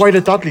 Look at the way the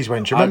Dudleys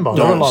went, do you remember? I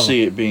don't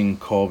see it being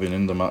Corbin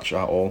in the match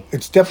at all.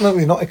 it's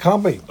definitely not. It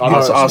can't be. I know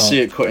it's I not. see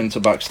it cut into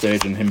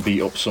backstage and him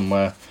beat up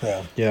somewhere.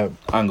 Yeah. Yeah.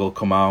 Angle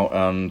come out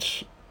and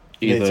Needs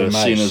either a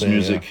match Cena's soon,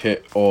 music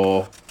hit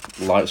or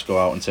lights go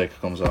out and Taker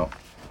comes out.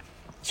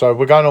 So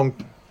we're going on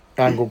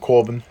Angle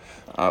Corbin.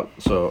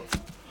 So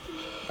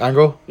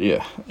Angle?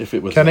 yeah, if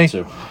it was Kenny?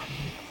 them two.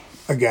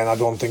 Again, I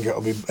don't think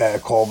it'll be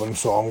Corbin,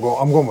 so I'm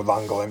going with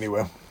Angle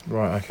anyway.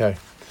 Right, okay.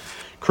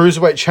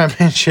 Cruiserweight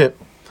Championship.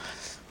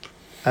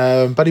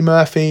 Buddy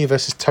Murphy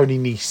versus Tony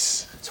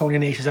Nese. Tony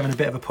Nese is having a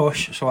bit of a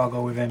push, so I'll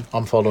go with him.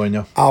 I'm following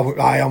you.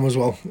 I am as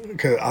well.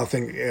 'Cause I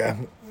think,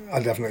 I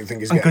definitely think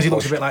he's And because he getting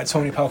looks a pushed. bit like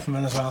Tony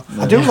Pelferman as well.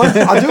 I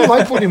do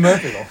like Buddy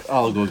Murphy though.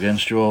 I'll go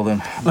against you all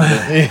then.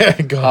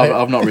 Yeah, got it.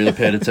 I've not really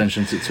paid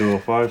attention to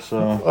 205,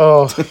 so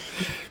Oh,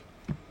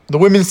 the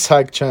Women's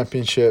Tag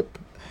Championship.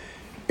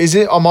 Is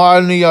it? Am I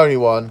only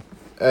one?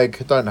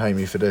 Egg, don't hate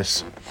me for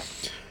this.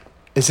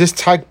 Is this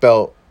tag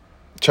belt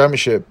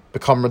championship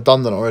become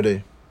redundant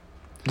already?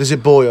 Does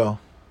it bore you?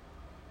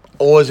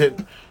 Or is it?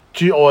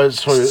 Sorry,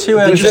 It's too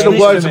early is it to the say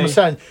words for I'm me.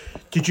 saying?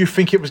 Did you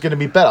think it was going to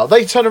be better?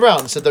 They turned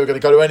around and said they were going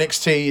to go to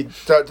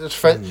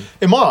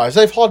NXT. In my eyes,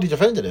 they've hardly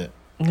defended it.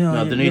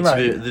 no, there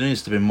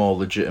needs to be more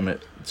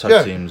legitimate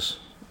tag teams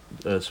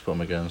to put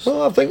them against.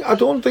 Well, I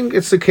don't think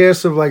it's the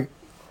case of like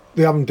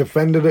they haven't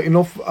defended it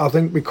enough. I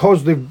think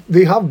because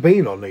they have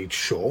been on each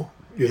show,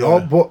 you know,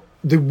 but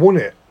they won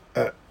it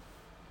at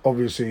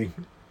obviously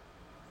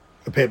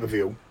a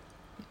pay-per-view,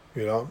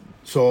 you know.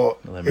 So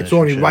Elimination it's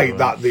only Chamber, right right?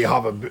 that they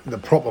have the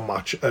proper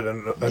match at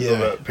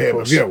another of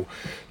pay-per-view.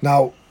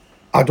 Now,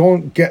 I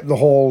don't get the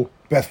whole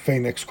Beth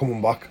Phoenix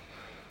coming back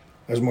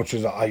as much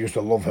as I used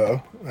to love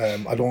her.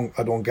 I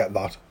don't get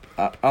that.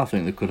 I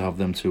think they could have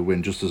them two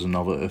win just as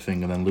another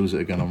thing and then lose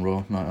it again on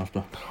Raw night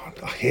after.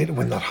 I hate it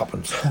when that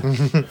happens.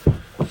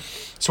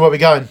 So where are we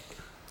going?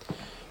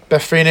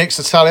 Beth Phoenix,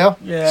 Natalia,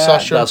 Yeah,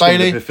 Sasha, and That's going to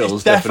Bailey, be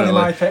Phil's, Definitely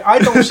my pick. I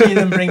don't see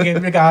them bringing,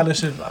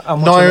 regardless of how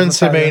much. I Nia love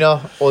and Natalia.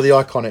 Tamina, or the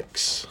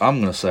Iconics. I'm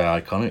going to say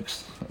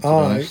Iconics, to be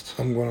All right, honest.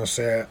 I'm gonna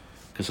say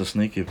Because they're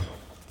sneaky.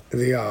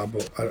 they are,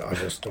 but I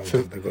just don't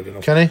think they're good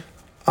enough. Kenny?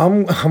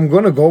 I'm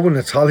gonna go with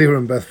Natalia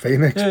and Beth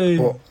Phoenix, Hey.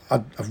 but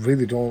I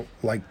really don't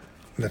like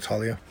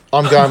Natalia.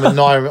 I'm going with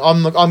Nia.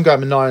 I'm going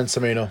with Nia and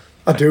Tamina.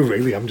 I do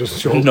really. I'm just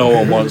joking. No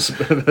one wants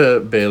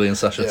Bailey and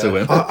Sasha to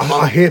win.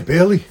 I hate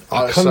Bailey.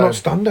 I cannot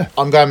stand her.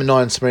 I'm going with Nia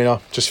and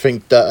Tamina. Just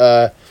think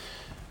that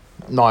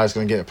Nia's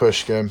going to get a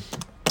push game.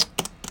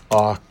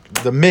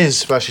 The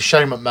Miz versus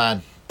Shane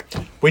McMahon.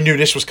 We knew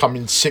this was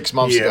coming 6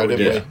 months ago,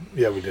 didn't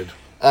Yeah, we did.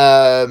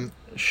 we?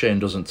 Shane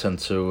doesn't tend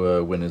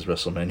to win his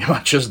WrestleMania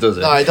matches, does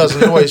he? No, he doesn't.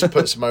 He always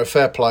puts him over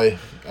fair play.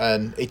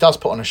 And he does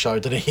put on a show,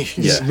 doesn't he?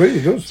 He's It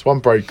really does. one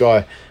brave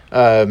guy.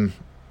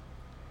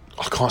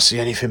 I can't see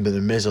anything but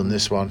the Miz on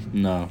this one.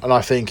 No. And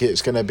I think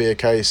it's going to be a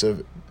case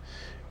of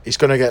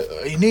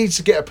he needs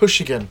to get a push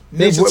again.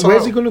 Needs a Where's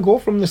title. he going to go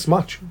from this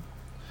match?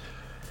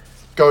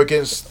 Go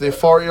against the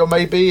Authority or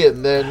maybe,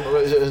 and then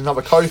is it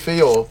another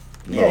Kofi or...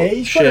 Yeah,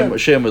 he's got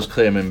Shane was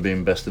claiming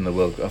being best in the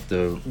world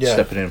after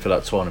stepping in for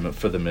that tournament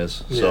for the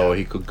Miz, so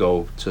he could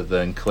go to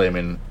then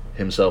claiming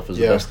himself as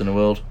the best in the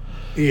world.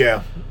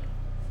 Yeah.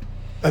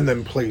 And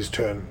then please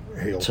turn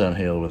heel. Turn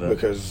heel with it.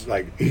 Because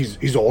like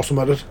he's awesome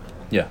at it.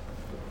 Yeah.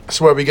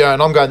 So where are we going?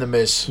 I'm going the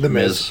Miz. The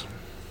Miz.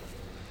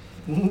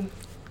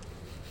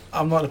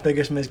 I'm not the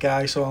biggest Miz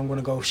guy, so I'm going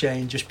to go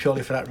Shane just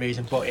purely for that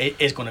reason. But it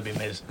is going to be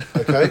Miz.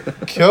 Okay,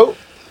 cool.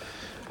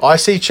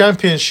 IC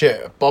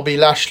Championship, Bobby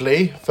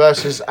Lashley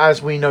versus,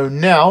 as we know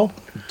now,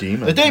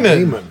 Demon. the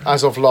Demon,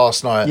 as of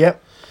last night.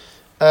 Yep.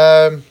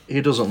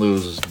 He doesn't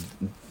lose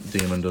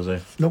Demon, does he?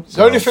 Nope.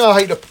 The only thing I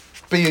hate to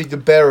be the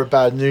bearer of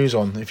bad news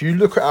on, if you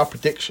look at our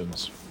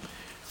predictions,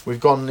 we've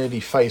gone nearly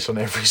face on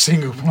every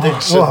single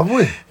prediction. Oh, have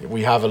we?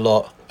 We have a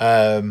lot.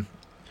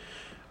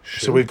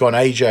 So we've gone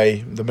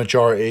AJ, the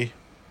majority.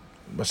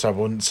 So I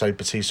wouldn't say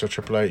Batista or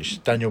Triple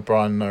H. Daniel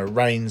Bryan,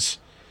 Reigns,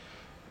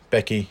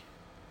 Becky,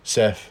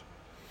 Seth,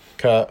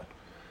 Kurt,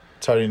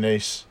 Tony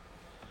Nese,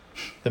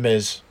 The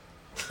Miz.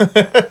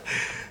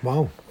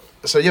 Wow.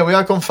 So yeah, we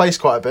have gone face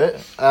quite a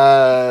bit.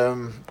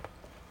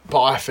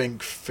 But I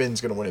think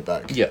Finn's going to win it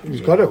back. Yeah.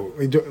 He's got to.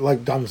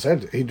 Like Dan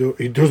said, he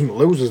doesn't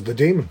lose as the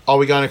Demon. Are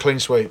we going a clean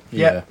sweep?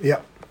 Yeah.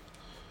 Yeah.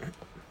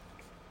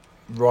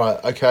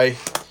 Right, okay.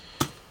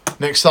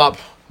 Next up,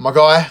 my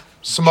guy,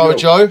 Samoa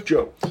Joe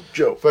Joe.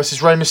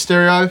 versus Rey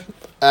Mysterio.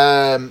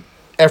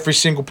 Every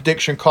single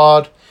prediction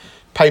card,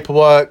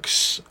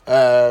 paperworks,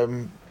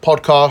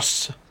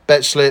 podcasts,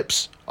 bet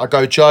slips. I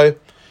go Joe.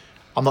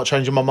 I'm not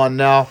changing my mind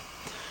now.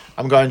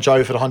 I'm going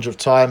Joe for the 100th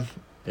time.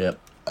 Yep.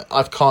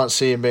 I can't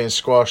see him being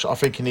squashed. I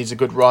think he needs a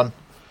good run.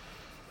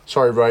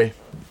 Sorry, Ray.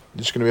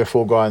 Just going to be a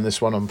full guy in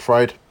this one, I'm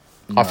afraid.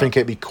 No. I think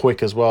it'd be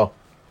quick as well.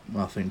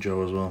 I think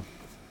Joe as well.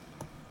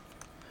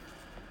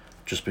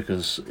 Just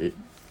because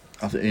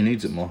I think he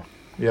needs it more.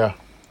 Yeah.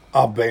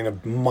 I've been a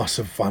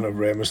massive fan of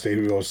Rey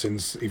Mysterio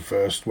since he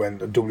first went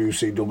to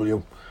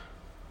WCW.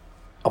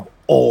 I've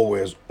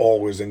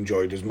always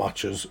enjoyed his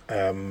matches.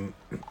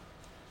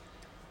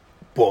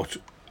 But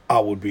I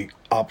would be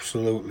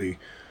absolutely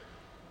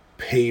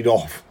paid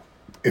off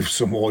if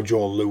Samoa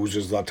Joe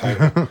loses that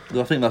title.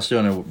 I think that's the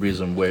only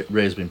reason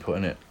Ray's been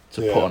putting it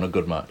to put on a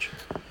good match.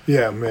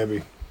 Yeah,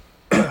 maybe.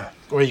 Where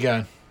are you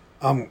going?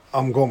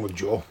 I'm going with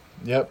Joe.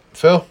 Yep.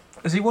 Phil?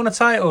 Has he won a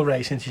title,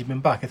 Ray, since he's been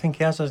back? I think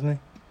he has, hasn't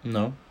he?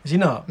 No. Is he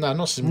not? No,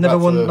 not since Never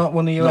back won, for the- not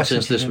won the Not US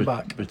since since this he's been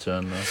back.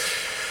 return, no.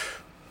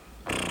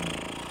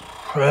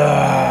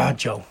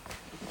 Joe.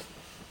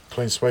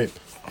 Clean sweep.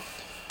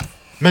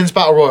 Men's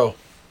Battle Royal.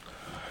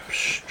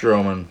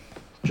 Strowman,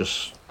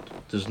 just...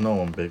 There's no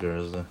one bigger,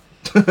 is there?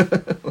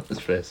 Let's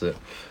face it.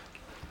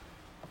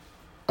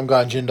 I'm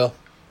going Jinder.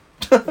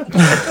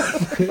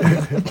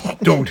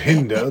 Don't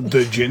hinder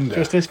the gender.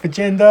 Justice for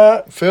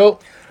gender. Phil?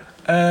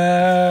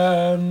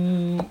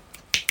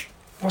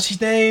 What's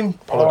his name?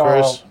 Apollo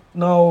Crews.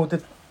 No,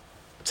 the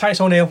Titus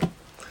O'Neil.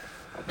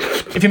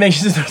 If he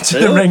makes it to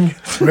the Really? ring.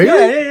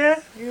 Really?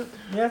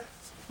 Yeah.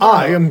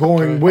 I am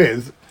going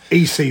with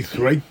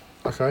EC3.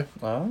 Okay.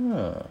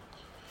 Ah.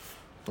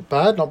 Not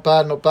bad, not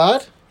bad, not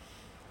bad.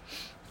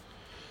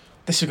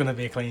 This is going to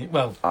be a clean...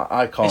 Well,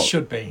 I it can't...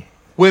 should be.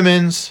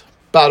 Women's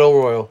Battle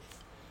Royal.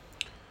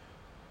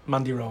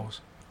 Mandy Rose.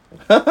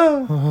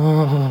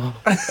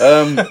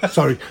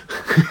 Sorry.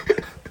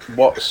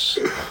 What's...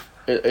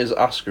 Is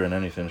Asuka in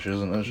anything? She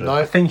isn't, is she? No.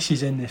 I think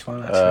she's in this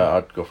one, actually.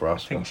 I'd go for I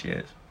Asuka. think she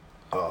is.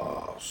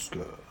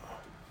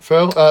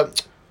 Phil?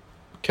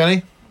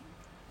 Kenny?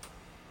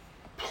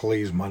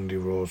 Please, Mandy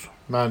Rose.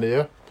 Mandy,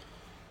 yeah?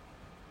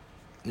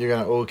 You're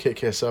going to all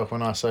kick yourself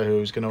when I say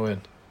who's going to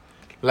win.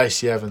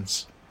 Lacey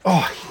Evans.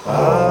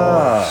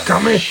 Oh,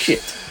 damn it.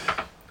 Shit.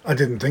 I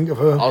didn't think of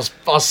her. I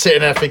was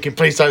sitting there thinking,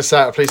 please don't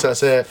say it, please don't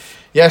say it.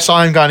 Yes,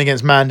 I am going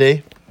against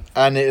Mandy,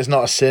 and it is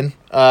not a sin.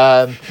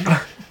 I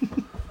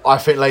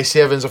think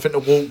Lacey Evans, I think the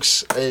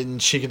walks,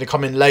 and she's going to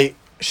come in late.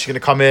 She's going to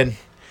come in,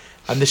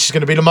 and this is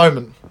going to be the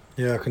moment.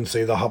 Yeah, I can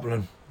see that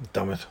happening.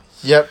 Damn it.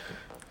 Yep.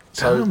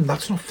 So Damn,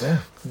 that's not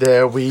fair.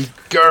 there we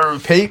go,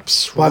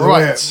 peeps. By the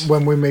right. way,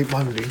 when we meet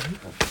Mandy,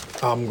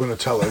 I'm going to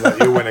tell her that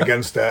you went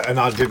against her and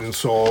I didn't,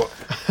 so...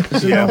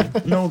 Yeah.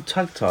 No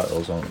tag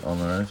titles on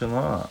or anything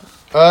like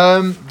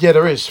that? Yeah,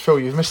 there is. Phil,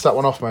 you've missed that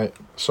one off, mate.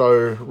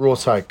 So, Raw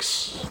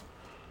tags.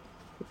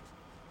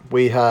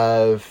 We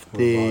have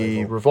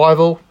the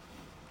Revival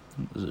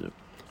Is it?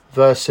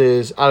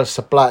 versus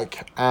Aleister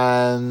Black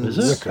and Is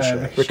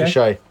it?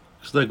 Ricochet.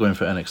 Because they're going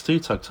for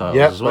NXT tag titles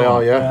Yep, as well.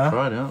 they are, yeah. Yeah.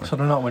 Friday, aren't they? So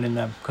they're not winning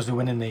them, because they're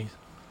winning these.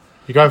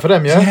 You going for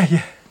them, yeah?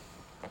 Yeah.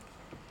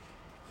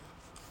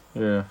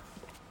 Yeah.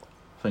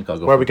 I think I'll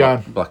go Where for we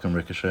going? Black and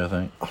Ricochet, I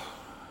think.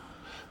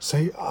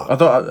 See, I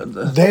thought...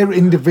 they're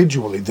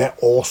individually, they're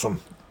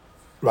awesome,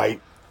 right?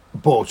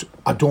 But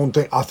I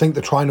think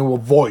they're trying to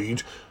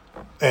avoid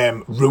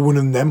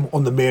ruining them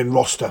on the main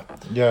roster.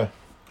 Yeah.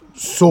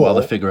 So, While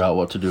they figure out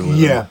what to do with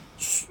yeah.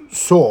 them.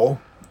 So,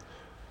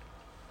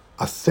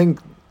 I think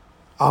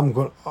I'm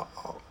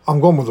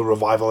going with the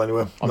Revival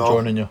anyway. I'm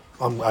joining you.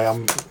 I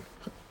am.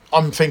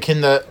 I'm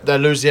thinking that they'll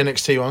lose the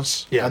NXT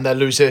ones, Yeah. and they'll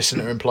lose this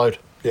and it'll implode.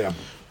 Yeah.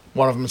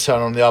 One of them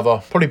turn on the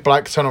other. Probably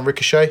Black turn on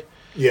Ricochet.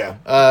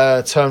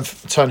 Yeah.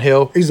 Turn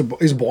heel. He's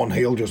a born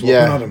heel just looking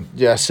at Yeah, him.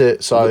 yeah, that's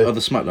it. So Are the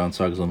SmackDown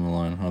tags on the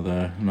line? Are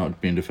they not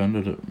being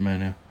defended at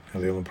Mania?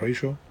 Are they on the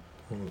pre-show?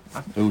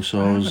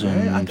 Usos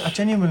and... I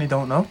genuinely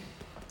don't know.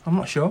 I'm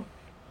not sure.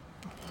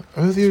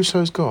 who have the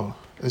Usos got?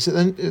 Is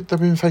it they've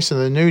been facing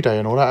the New Day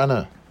and all that,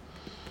 isn't it?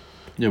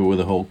 Yeah, but with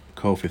the whole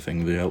Kofi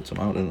thing, they helped him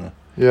out, didn't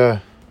they? Yeah.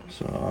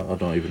 So I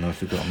don't even know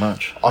if they've got a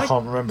match. I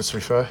can't remember, to be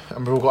fair.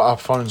 And we've all got our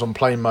phones on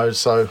plane mode,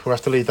 so we'll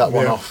have to leave that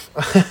one Yeah.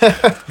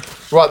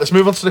 off. Right, let's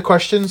move on to the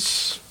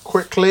questions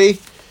quickly.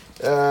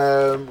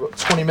 We've got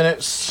 20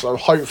 minutes, so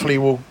hopefully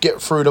we'll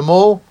get through them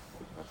all.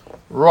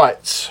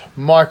 Right,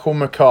 Michael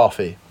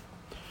McCarthy.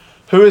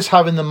 Who is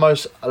having the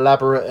most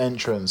elaborate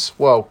entrance?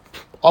 Well,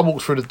 I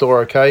walked through the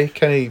door, okay?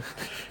 Kenny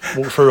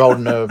walked through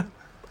holding a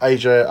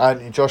AJ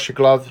Anthony Joshua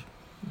glove.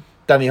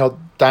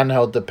 Dan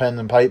held the pen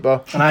and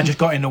paper. And I just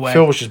got in the way.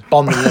 Phil was just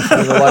bundling it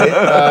in the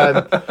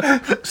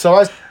way. So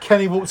as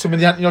Kenny walked in with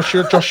the Anthony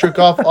Joshua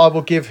glove, I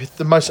will give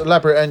the most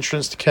elaborate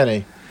entrance to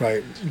Kenny.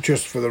 Right,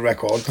 just for the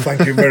record,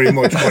 thank you very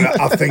much. But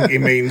I think he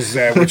means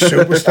which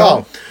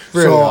superstar.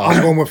 really So nice.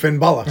 I'm going with Finn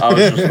Balor. I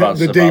was just about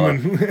to The say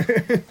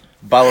demon.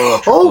 Balor or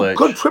Triple Oh, H?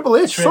 good, Triple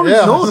H. Sorry,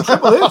 Yeah. no,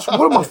 Triple H.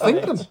 What am I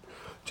thinking?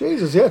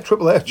 Jesus, yeah,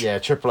 Triple H. Yeah,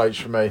 Triple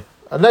H for me.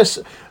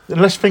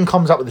 Unless Finn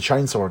comes up with the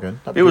chainsaw again.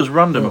 That'd be It was good.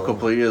 random a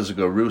couple of years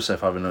ago. Rusev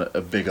having a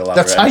big The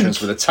elaborate tank.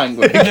 entrance with a tank.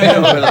 With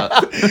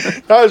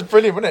that That was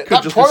brilliant, wasn't it? could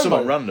That just be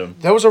someone random.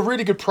 There was a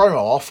really good promo.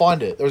 I'll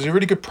find it. There was a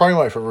really good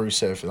promo for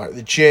Rusev, like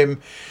the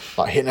gym,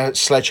 like hitting a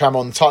sledgehammer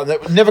on the title.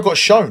 That never got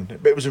shown,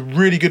 but it was a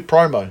really good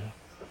promo.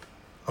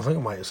 I think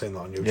I might have seen that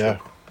on YouTube. Yeah.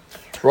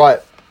 Right.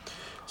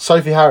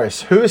 Sophie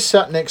Harris. Who is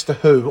sat next to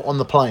who on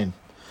the plane?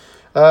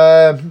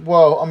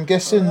 Well, I'm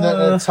guessing that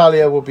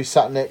Natalia will be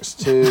sat next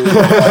to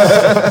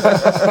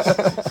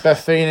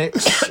Beth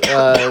Phoenix.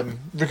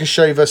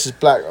 Ricochet versus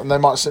Black, and they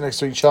might sit next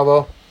to each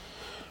other.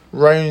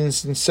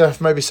 Reigns and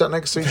Seth maybe sat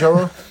next to each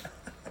other.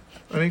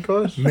 Any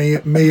guys? Me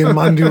and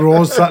Mandy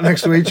Rose sat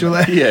next to each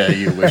other. Yeah,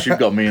 you wish you'd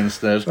got me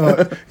instead.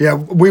 Yeah,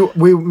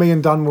 me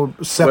and Dan were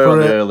separate. We're on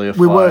the earlier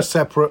we were flight.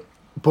 separate,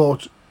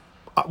 but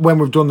when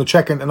we've done the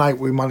check-in tonight,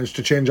 we managed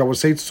to change our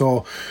seats.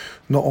 So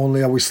not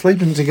only are we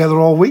sleeping together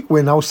all week,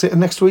 we're now sitting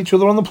next to each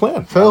other on the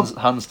plane. Phil?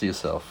 Hands to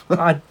yourself.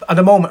 At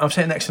the moment, I'm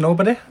sitting next to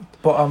nobody,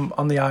 but I'm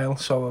on the aisle,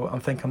 so I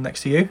think I'm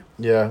next to you.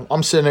 Yeah,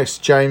 I'm sitting next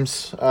to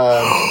James,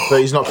 but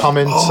he's not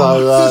coming.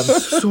 So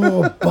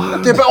So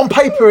bad. yeah, but on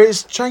paper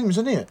it's James,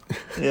 isn't it?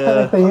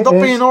 Yeah. I'm not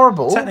being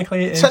horrible.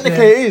 Technically it is,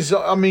 Technically yeah. it is.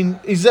 I mean,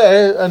 he's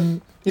there,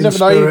 and you In never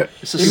know. spirit.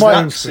 It's a He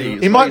snack might- seat.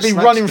 It's He like might a be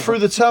snack running store. through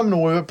the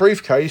terminal with a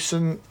briefcase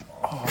and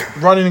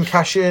running and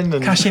cashing in.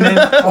 And Cashing in.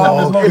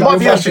 it might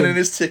be Cashing in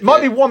his ticket. It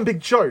might be one big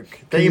joke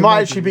that he you might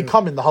imagine, actually be yeah.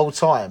 coming the whole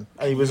time,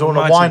 and he was on a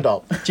Imagine. wind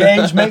up.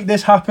 James, make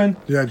this happen.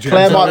 Yeah, James,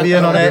 Claire might be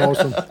in on that'd it. be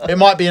awesome. It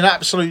might be an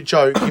absolute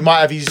joke. He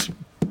might have his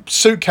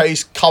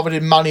suitcase covered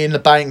in money in the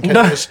bank. And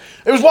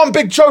it was one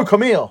big joke.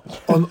 I'm here.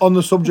 On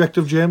the subject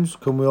of James,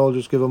 can we all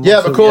just give him?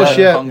 Yeah, of course,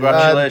 yeah.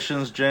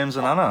 Congratulations, James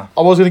and Anna.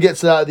 I was going to get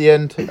to that at the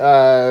end.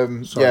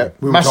 Yeah,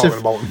 we were massive. talking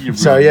about him.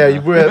 So yeah,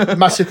 you were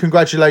massive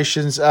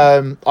congratulations.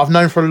 I've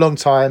known for a long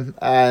time,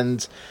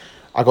 and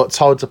I got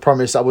told to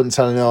promise I wouldn't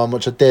tell anyone,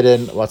 which I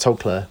didn't. Well, I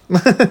told Claire.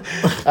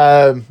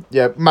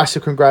 Yeah,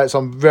 massive congrats.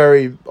 I'm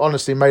very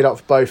honestly made up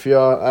for both of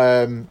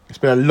you. It's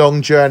been a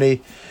long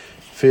journey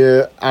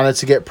for Anna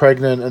to get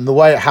pregnant, and the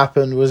way it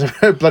happened was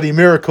a bloody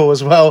miracle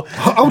as well.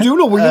 How do you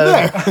know? Were you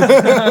there?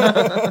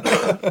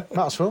 That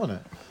was filming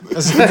it.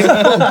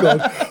 Oh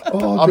God!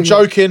 Oh, I'm dear.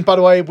 joking, by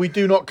the way. We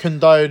do not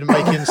condone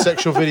making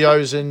sexual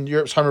videos in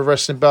Europe's home of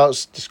wrestling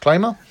belts.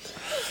 Disclaimer.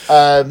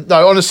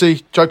 No,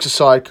 honestly, jokes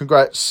aside,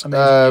 congrats.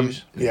 Amazing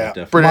news. Yeah,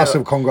 Definitely. Brilliant.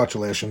 massive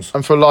congratulations.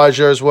 And for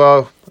Elijah as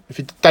well. If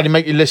your daddy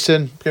make you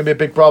listen, gonna be a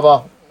big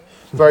brother.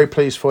 Very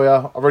pleased for you.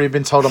 I've already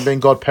been told I'm being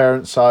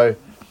godparent, so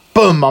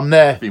boom, I'm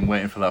there. Been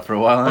waiting for that for a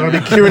while. I'm haven't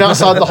gonna be queuing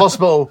outside the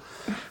hospital.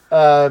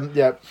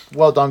 Yeah,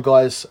 well done,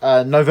 guys.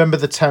 November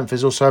the 10th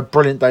is also a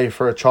brilliant day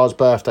for a child's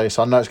birthday,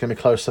 so I know it's gonna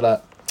be close to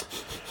that.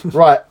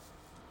 Right.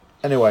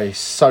 Anyway,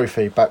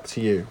 Sophie, back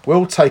to you.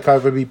 Will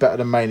Takeover be better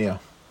than Mania?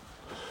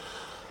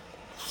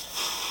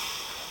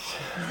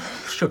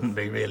 Shouldn't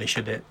be, really,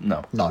 should it?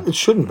 No. No. It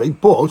shouldn't be,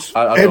 but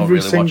I don't every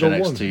really watch single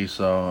NXT, one,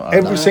 so I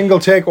every don't- single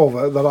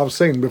takeover that I've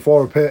seen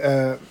before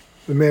the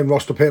main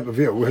roster pay per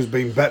view has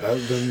been better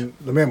than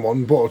the main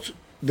one. But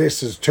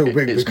this is too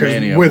big it's because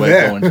Mania. we're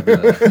Going there. to be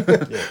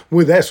there.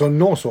 We're there, so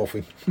no,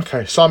 Sophie.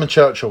 Okay, Simon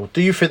Churchill. Do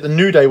you think the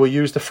New Day will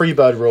use the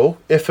Freebird rule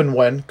if and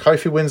when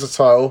Kofi wins the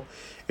title?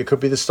 It could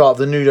be the start of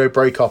the New Day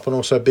breakup and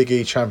also Big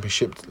E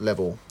championship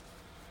level.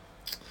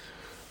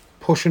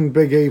 Pushing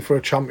Big E for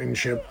a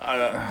championship.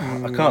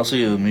 I can't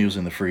see them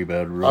using the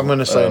Freebird rule. I'm going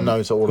to say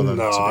no to all of them.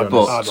 No, to be I honest.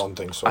 don't, I don't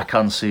think so. I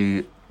can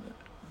see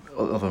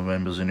other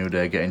members of New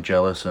Day getting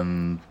jealous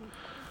and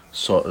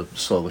sort of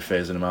slowly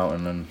phasing him out,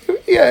 and then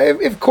Yeah,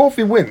 if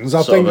Kofi wins,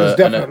 I Sort think of there's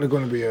a- an- definitely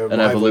going to be a an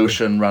rivalry.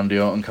 evolution, Randy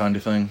Orton kind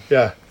of thing.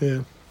 Yeah.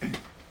 Yeah.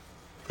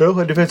 Phil,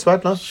 anything to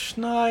add? No?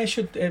 No,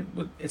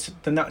 it's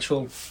the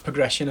natural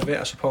progression of it,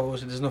 I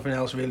suppose. There's nothing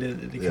else really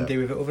that they can Yeah.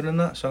 do with it other than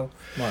that. So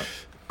Right.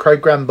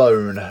 Craig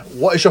Grambone.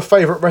 What is your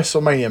favourite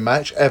WrestleMania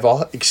match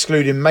ever,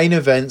 excluding main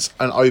events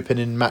and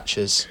opening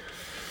matches?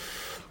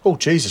 Oh,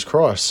 Jesus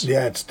Christ.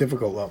 Yeah, it's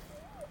difficult though.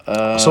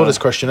 I saw this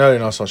question earlier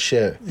and I was like,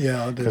 shit.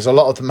 Yeah, I did. Because a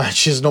lot of the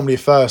matches normally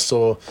first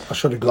or I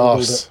should have googled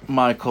last. it.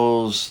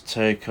 Michael's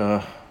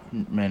Taker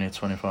Mania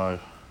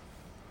 25.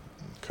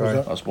 Okay.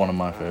 that- That's one of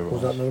my favourite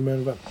Was that ones. not a main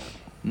event?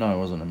 No, it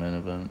wasn't a main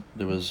event.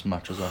 There was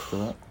matches after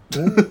that.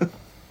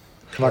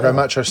 Can I go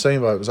Macho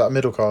Steamboat? Was that a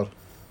middle card?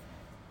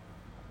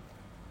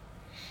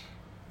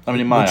 I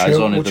mean, in my Which eyes,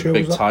 year- only which the year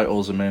big was that?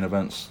 titles are main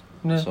events.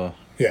 Yeah. So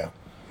Yeah.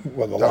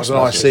 Well, the That was an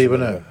last IC, match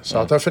wasn't it?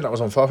 So I don't think that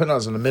was on 5. I think that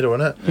was in the middle,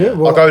 wasn't it? Yeah,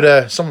 well, I'll go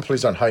there. Someone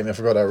please don't hate me if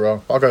I got that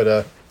wrong. I'll go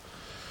there.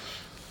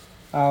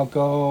 I'll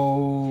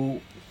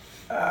go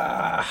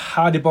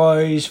Hardy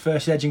Boys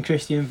versus Edge and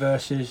Christian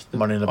versus the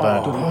Money in the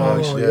Bank. Dudley Oh,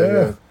 Boys. yeah, yeah.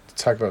 yeah. The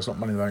tag belt's not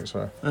Money in the Bank,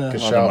 sorry. Good ladder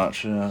shout.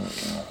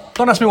 match.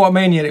 Don't ask me what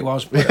Mania it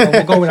was, but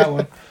we'll go with that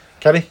one.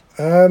 Kenny?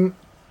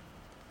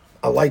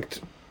 I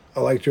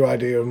liked your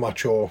idea of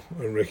Macho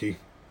and Ricky,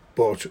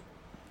 but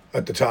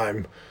at the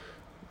time,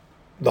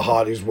 the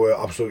Hardys were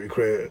absolutely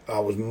great. I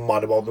was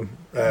mad about them.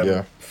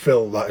 Yeah.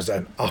 Phil, that is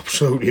an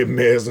absolutely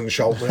amazing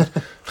shout, mate.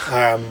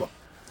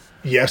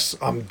 Yes,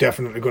 I'm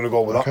definitely going to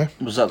go with that. Okay.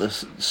 Was that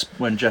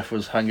when Jeff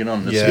was hanging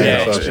on?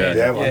 Yeah.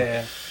 Yeah, man.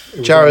 Yeah. It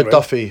was Jared unreal.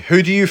 Duffy,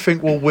 who do you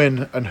think will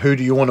win and who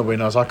do you want to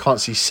win? As I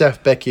can't see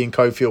Seth, Becky and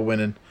Kofi are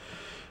winning.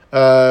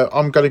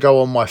 I'm going to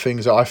go on my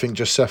things that I think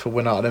just Seth will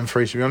win out of them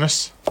three, to be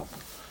honest.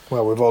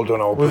 Well, we've all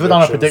done our We've done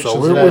our predictions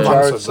so there, we've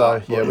Jared, answered so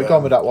that, yeah, but we're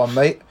going with that one,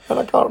 mate. And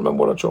I can't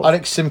remember what I chose.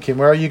 Alex Simkin,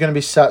 where are you going to be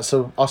sat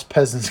so us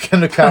peasants can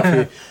look out for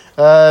you?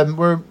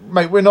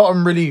 We're not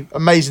on really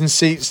amazing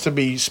seats to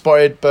be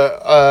spotted,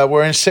 but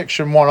we're in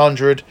section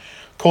 100,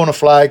 corner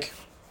flag.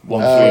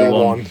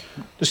 1-3-1.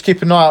 Just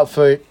keep an eye out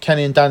for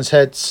Kenny and Dan's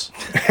heads.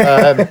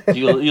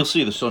 You'll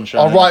see the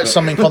sunshine. I'll write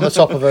something on the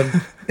top of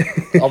them.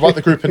 I'll write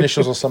the group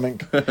initials or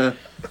something.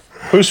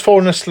 Who's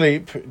fallen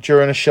asleep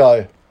during a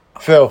show?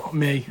 Phil.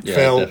 Me. Yeah,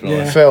 Phil. definitely.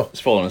 Yeah. Phil. He's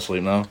falling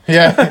asleep now.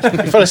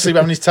 Yeah, he fell asleep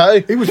having his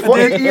tattoo. He was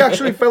funny. He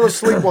actually fell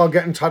asleep while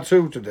getting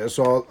tattooed today,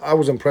 so I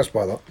was impressed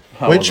by that.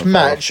 Which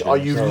match are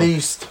you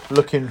least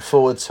looking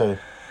forward to?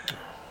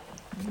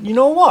 You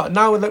know what?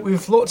 Now that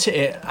we've looked at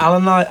it,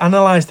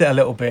 analysed it a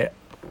little bit,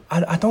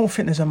 I don't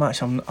think there's a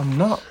match I'm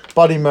not.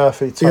 Buddy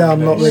Murphy. Tony Yeah,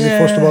 I'm not Nese. really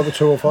fussed about the I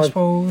 205.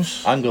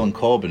 suppose. Angle and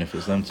Corbin if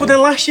it's them two. But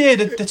then last year,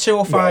 the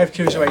 205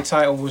 Cruiserweight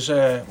title was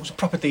a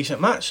proper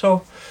decent match,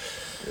 so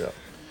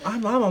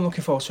I'm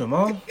looking forward to them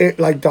all.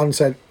 Like Dan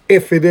said,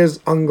 if it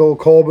is Angle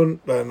Corbin,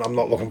 then I'm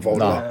not looking forward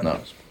to that. No.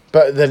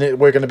 But then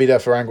we're going to be there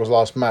for Angle's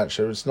last match,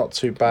 so it's not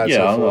too bad. Yeah,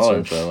 so I'll far,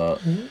 enjoy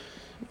that.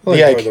 I'll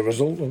Yeah. enjoy the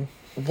result. And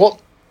What?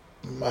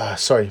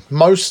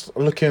 Most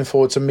looking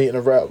forward to meeting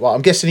a. Well,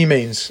 I'm guessing he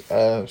means.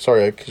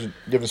 Sorry, because you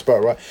haven't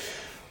spelled it right.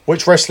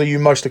 Which wrestler are you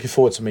most looking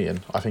forward to meeting?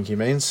 I think he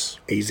means.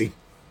 easy.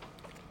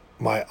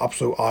 My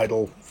absolute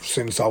idol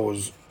since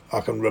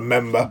I can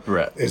remember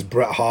Bret. is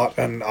Bret Hart,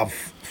 and I've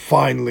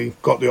finally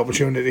got the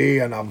opportunity,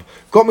 and I've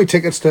got me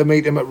tickets to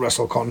meet him at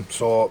WrestleCon,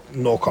 so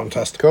no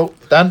contest. Cool.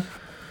 Dan.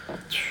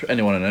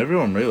 Anyone and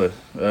everyone, really.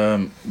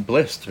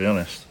 Bliss, to be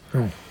honest.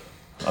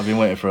 I've been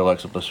waiting for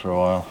Alexa Bliss for a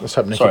while. Let's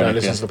hope Nicky Sorry, don't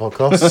Nicky. listen to the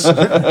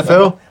podcast.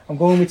 Phil. I'm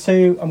going with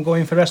two. I'm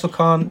going for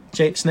WrestleCon,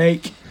 Jake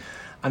Snake,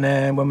 and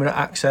then when we're at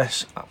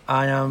Access,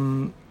 I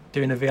am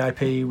doing a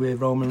VIP with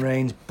Roman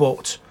Reigns,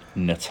 but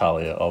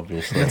Natalia,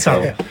 obviously.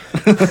 Natalia.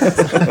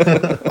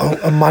 Oh,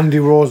 and Mandy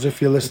Rose,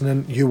 if you're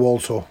listening, you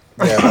also.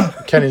 Yeah,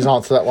 Kenny's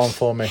answered that one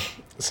for me.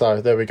 So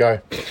there we go.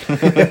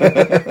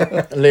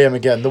 Liam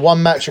again. The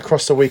one match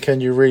across the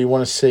weekend you really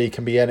want to see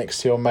can be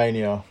NXT or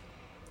Mania.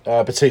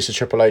 Batista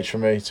Triple H for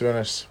me, to be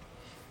honest.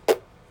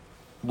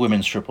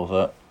 Women's triple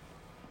threat,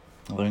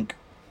 I think.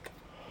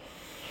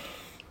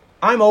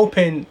 I'm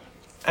hoping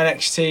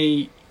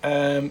NXT,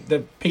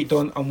 the Pete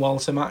Dunne and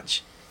Walter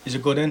match is a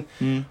good one.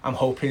 I'm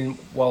hoping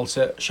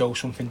Walter shows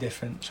something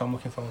different, so I'm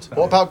looking forward to that.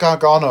 What about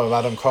Gargano and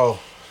Adam Cole?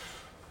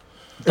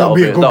 It'll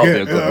be a good that'll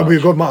game. It'll be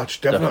a good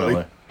match, definitely.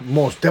 Definitely.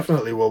 Most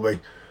definitely will be.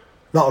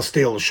 That'll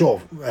steal the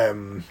show.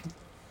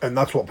 And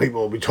that's what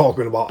people will be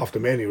talking about after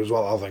Mania as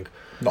well, I think.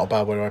 Not a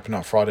bad way to open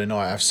up Friday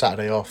night. Have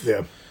Saturday off.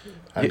 Yeah.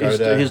 And go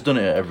there. He's done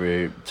it at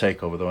every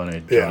takeover, though,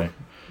 hasn't he, Yeah.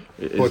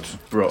 Johnny? But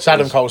It's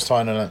Adam Cole's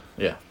time, isn't it?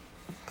 Yeah.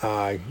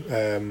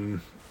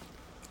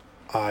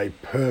 I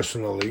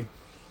personally...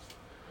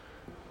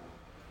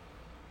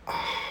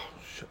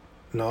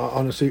 No,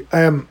 honestly...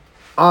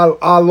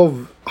 I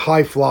love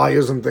high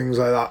flyers and things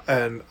like that,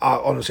 and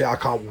I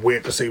can't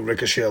wait to see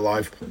Ricochet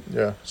live.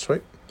 Yeah,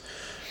 sweet.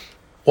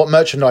 What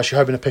merchandise you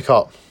hoping to pick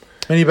up?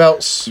 Mini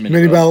belts,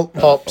 Mini belt.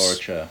 Pops. Or a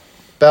chair.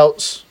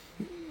 belts,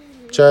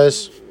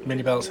 chairs.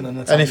 Mini belts and then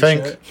the Natalia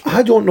Anything? shirt.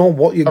 I don't know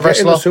what you A get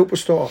in a wrestler?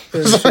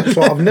 superstore.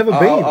 So I've never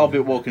been. I'll be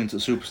walking into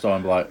the superstore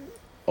and be like,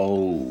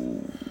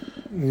 oh,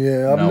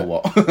 Yeah, now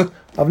what?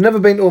 I've never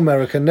been to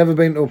America, never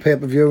been to a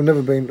pay-per-view,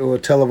 never been to a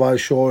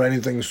televised show or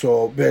anything.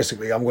 So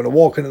basically, I'm going to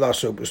walk into that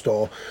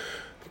superstore,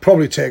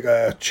 probably take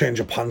a change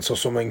of pants or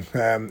something,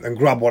 and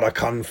grab what I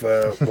can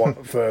for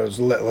as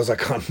little as I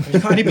can. Have you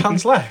got any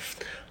pants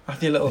left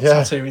after your little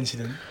Yeah. tattoo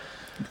incident?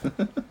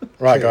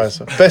 Right, guys.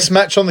 Best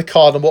match on the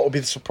card and what will be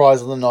the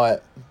surprise of the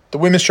night? The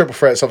women's triple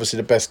threat is obviously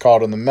the best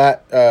card on the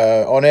mat.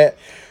 On it,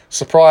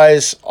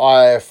 surprise.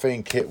 I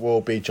think it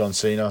will be John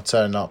Cena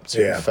turning up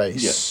to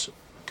face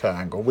Kurt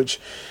Angle, which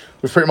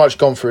we've pretty much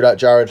gone through that,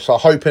 Jared. So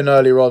hoping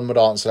earlier on would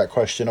answer that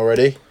question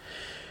already.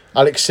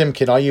 Alex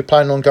Simkin, are you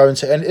planning on going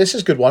to any? This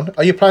is a good one.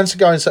 Are you planning to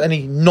go into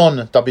any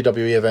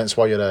non-WWE events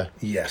while you're there?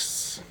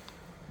 Yes.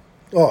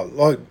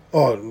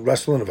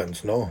 Wrestling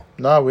events? No.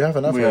 No, we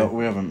haven't. Have we?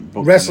 We haven't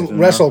booked anything,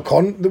 no.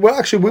 WrestleCon. Well,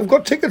 actually, we've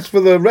got tickets for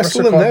the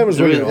wrestling WrestleCon. there as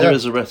well. There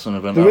is a wrestling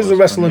event. There is a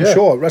wrestling Yeah.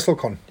 show at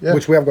WrestleCon, Yeah.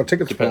 which we have got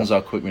tickets Depends for.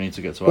 how quick we need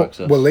to get to But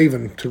access. we're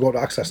leaving to go to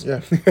Access.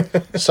 Yeah.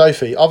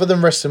 Sophie, other than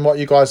wrestling, what are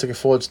you guys looking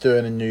forward to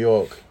doing in New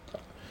York?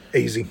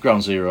 Easy.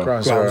 Ground Zero.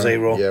 Ground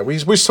Zero. Yeah, we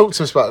talked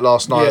to us about it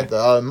last night.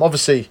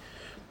 Obviously,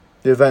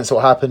 the events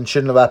that happened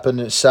shouldn't have happened.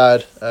 It's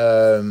sad.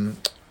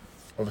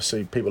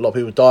 Obviously, a lot of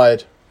people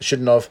died.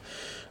 Shouldn't have.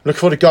 Looking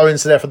forward to going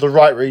to there for the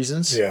right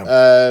reasons.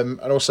 Yeah.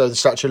 And also the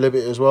Statue of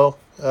Liberty as well.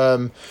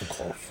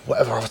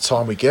 Whatever other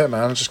time we get,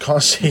 man, I just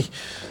can't see.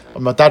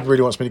 My dad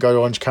really wants me to go to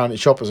Orange County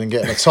Shoppers and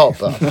get in the top,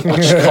 but I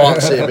just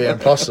can't see it being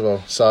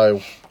possible.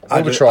 So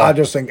I would try. I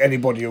just think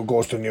anybody who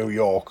goes to New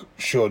York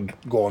should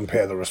go and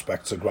pay the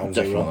respects at Ground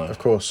Zero. Definitely. Of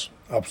course.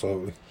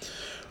 Absolutely.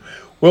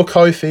 Will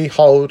Kofi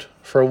hold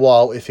for a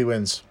while if he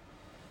wins?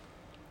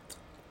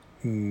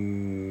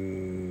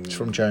 It's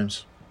from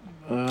James.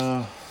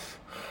 No.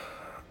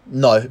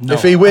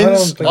 If he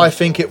wins, I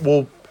think it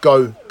will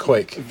go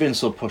quick.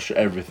 Vince will push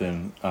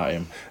everything at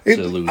him It-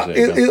 to lose it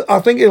again. I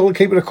think it'll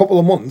keep it a couple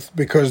of months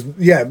because,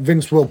 yeah,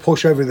 Vince will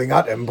push everything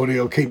at him, but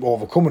he'll keep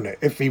overcoming it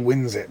if he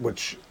wins it,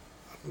 which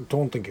I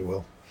don't think he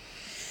will.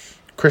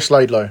 Chris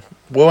Laidlow.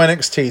 Will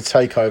NXT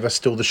TakeOver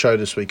steal the show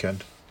this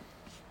weekend?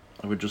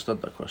 Have we just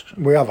had that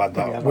question? We have had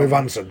that. We've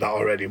answered that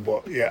already,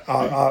 but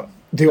yeah,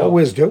 they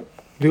always do.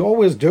 They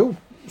always do.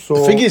 So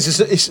The thing is,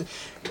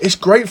 it's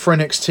great for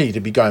NXT to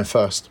be going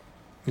first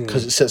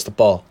because it sets the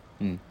bar.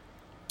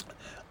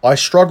 I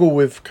struggle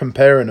with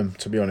comparing them,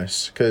 to be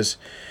honest, because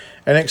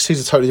NXT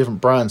is a totally different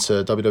brand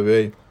to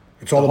WWE.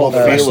 it's all The about whole the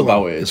feel wrestling.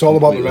 about it is It's all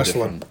about the completely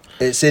wrestling. different.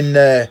 It's in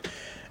there.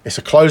 It's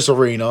a closed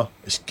arena.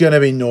 It's gonna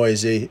be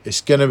noisy. It's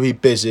gonna be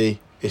busy.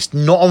 It's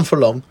not on for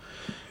long,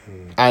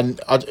 and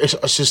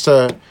it's just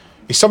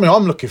it's something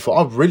I'm looking for.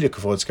 I'm really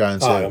looking forward to going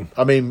to. I am.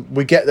 I mean,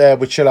 we get there,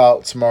 we chill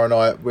out tomorrow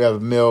night. We have a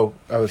meal,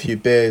 have a few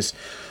beers.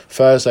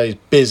 Thursday's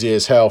busy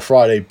as hell.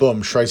 Friday,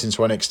 boom, straight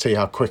into NXT.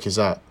 How quick is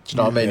that? Do you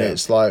know what I mean? Yeah.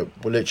 It's like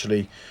we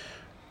literally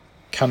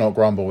cannot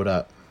grumble with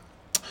that.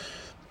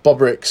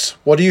 Bob Ricks,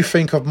 what do you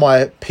think of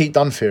my Pete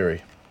Dunne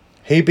theory?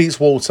 He beats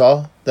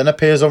Walter, then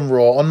appears on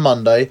Raw on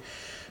Monday,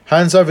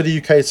 hands over the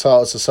UK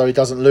title so he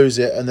doesn't lose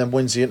it, and then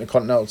wins the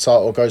Intercontinental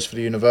title, goes for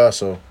the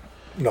Universal.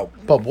 No,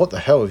 Bob, what the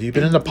hell? Have you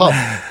been in the pub?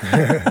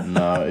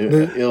 No,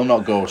 he'll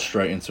not go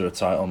straight into a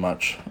title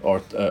match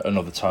or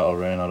another title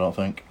reign, I don't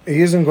think.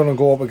 he isn't going to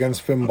go up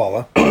against Finn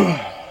Balor.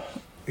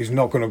 He's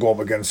not going to go up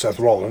against Seth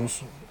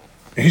Rollins.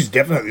 He's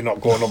definitely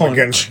not going up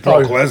against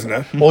Brock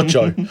Lesnar Or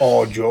Joe?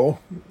 or Joe.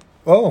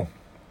 Oh,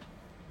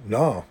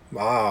 no.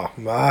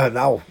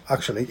 No.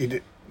 Actually, he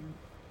did.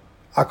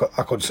 I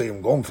could see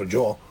him going for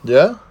Joe.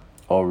 Yeah?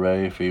 Or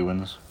Ray if he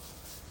wins.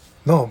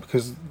 No,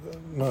 because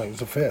he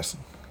was a face.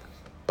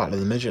 Battle of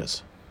the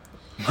Midgets.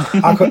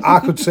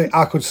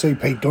 I could see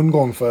Pete Dunne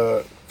going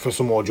for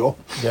Samoa Joe.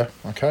 Yeah,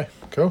 okay,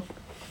 cool.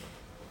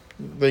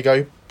 There you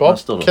go, Bob. I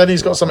still don't Kenny's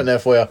think got he'll something there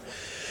for you.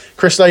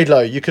 Chris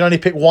Laidlow, you can only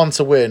pick one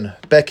to win.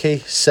 Becky,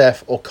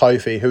 Seth, or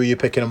Kofi. Who are you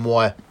picking and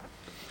why?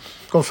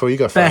 Go on, Phil, you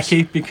go first.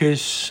 Becky, because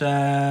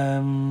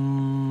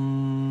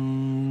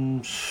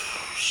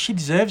she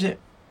deserves it.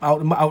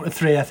 Out of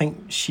three, I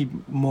think she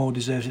more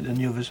deserves it than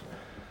the others.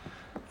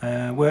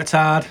 Worked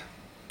hard,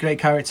 great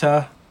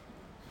character,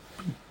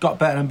 got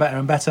better and better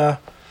and better.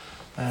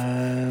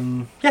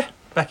 Yeah,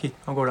 Becky,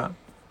 I'll go with that.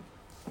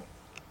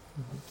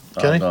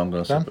 Kenny? I'm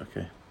going to say Dan?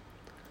 Becky.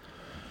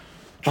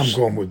 I'm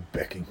going with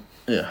Becky.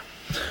 Yeah.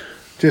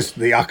 Just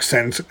the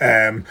accent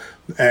and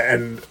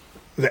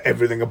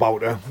everything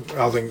about her.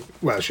 I think,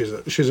 well,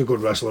 she's a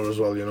good wrestler as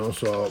well, you know.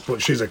 So,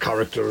 but she's a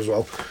character as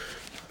well.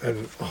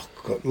 And oh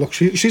God, look,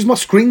 she's my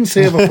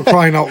screensaver for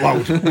crying out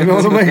loud. You know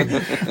what I mean?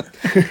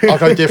 I'll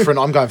go different.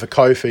 I'm going for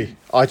Kofi.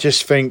 I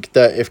just think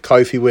that if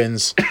Kofi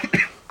wins,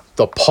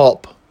 the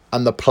pop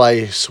and the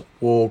place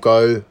will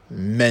go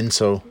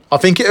mental. I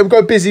think it'll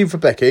go busy for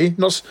Becky.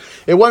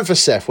 It won't for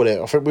Seth, will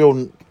it? I think we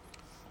all...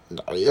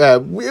 Yeah,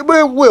 it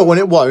will and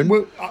it won't.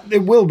 Well,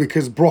 it will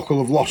because Brock will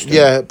have lost him.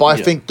 Yeah, but I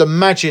think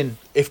imagine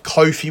if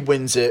Kofi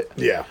wins it.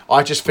 Yeah.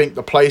 I just think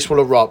the place will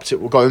erupt.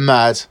 It will go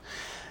mad,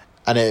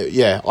 and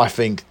I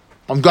think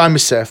I'm going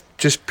with Seth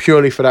just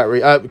purely for that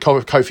reason.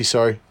 Kofi,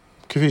 sorry,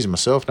 confusing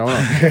myself now.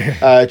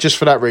 Aren't I? Just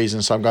for that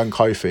reason, so I'm going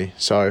Kofi.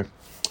 So,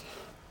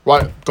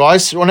 right,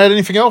 guys, you want to add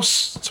anything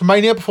else to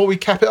Mania before we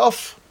cap it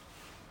off?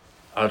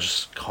 I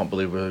just can't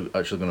believe we're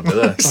actually going to be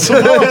there. it's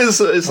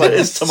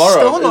tomorrow.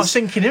 Still not It's-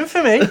 sinking in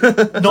for me.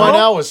 9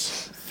 hours.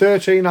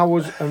 13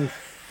 hours and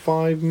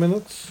 5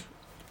 minutes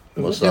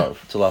What's that?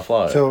 Till I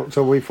fly?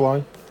 till we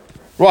fly.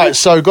 Right,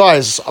 so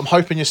guys, I'm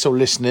hoping you're still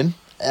listening.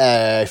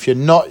 If you're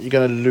not, you're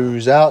going to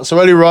lose out. So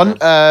earlier on,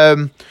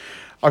 I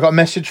got a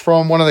message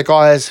from one of the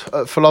guys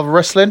at For Love of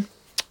Wrestling.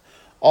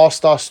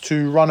 Asked us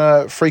to run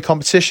a free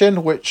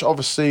competition, which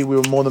obviously we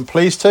were more than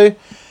pleased to.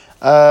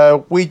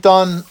 We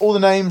done all the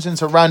names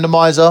into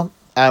randomizer,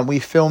 and we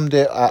filmed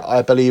it at,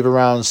 I believe,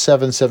 around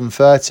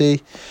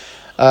 7:30.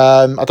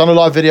 I've done a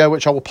live video,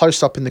 which I will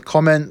post up in the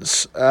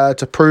comments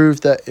to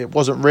prove that it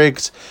wasn't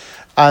rigged.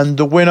 And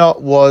the winner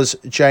was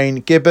Jane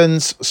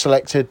Gibbons,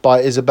 selected by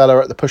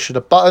Isabella at the push of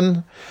the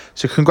button.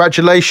 So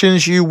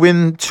congratulations, you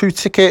win 2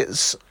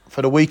 tickets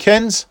for the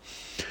weekend.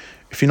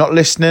 If you're not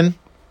listening,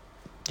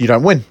 you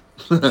don't win.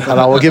 And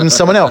I will give them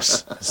someone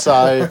else.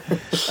 So,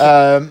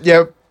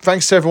 yeah,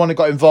 thanks to everyone that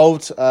got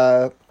involved.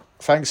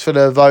 Thanks for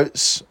the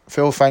votes.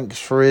 Phil, thanks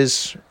for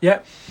his.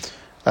 Yep.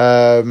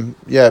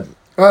 Yeah.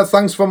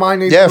 Thanks for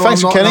mine. Yeah,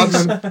 thanks for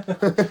Kenny's.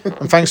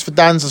 And thanks for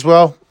Dan's as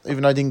well,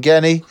 even though I didn't get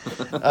any. He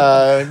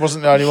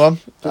wasn't the only one.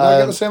 Did I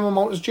get the same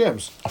amount as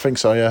James? I think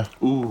so, yeah.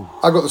 Ooh.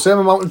 I got the same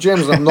amount as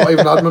James and I'm not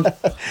even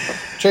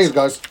admin. Cheers,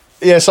 guys.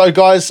 Yeah, so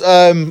guys,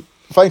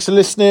 thanks for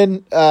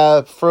listening.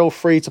 Feel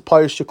free to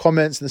post your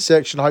comments in the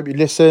section. I hope you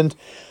listened.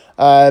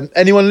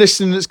 Anyone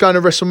listening that's going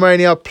to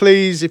WrestleMania,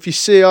 please, if you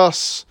see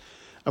us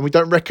and we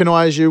don't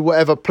recognise you,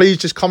 whatever, please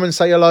just come and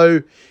say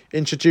hello,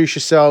 introduce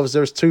yourselves.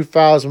 There's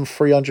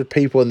 2,300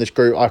 people in this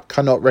group. I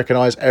cannot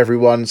recognise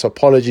everyone, so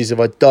apologies if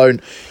I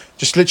don't.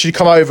 Just literally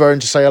come over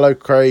and just say hello,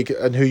 Craig,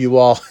 and who you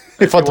are.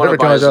 If I don't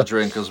recognise a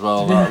drink as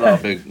well,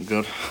 that'd be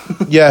good.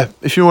 Yeah,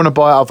 if you want to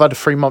buy it, I've had a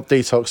 3-month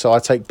detox, so I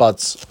take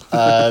buds.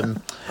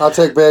 I'll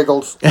take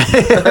bagels.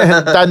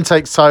 Dan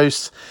takes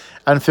toast.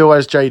 And Phil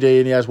has JD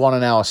and he has 1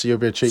 an hour, so you'll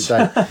be a cheap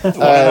day.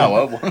 1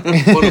 hour, 1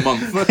 a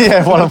month.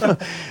 Yeah, 1 a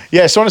month.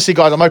 Yeah, so honestly,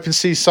 guys, I'm hoping to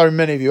see so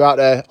many of you out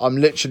there. I'm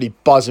literally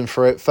buzzing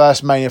for it.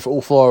 First Mania for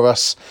all 4 of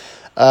us.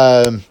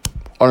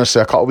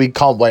 Honestly, we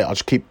can't wait. I'll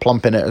just keep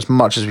plumping it as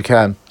much as we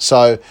can.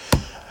 So,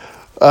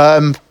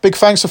 big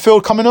thanks for Phil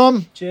coming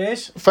on.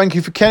 Cheers. Thank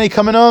you for Kenny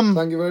coming on.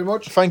 Thank you very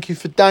much. Thank you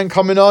for Dan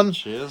coming on.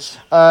 Cheers.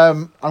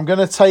 I'm going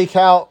to take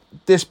out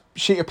this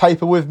sheet of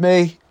paper with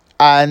me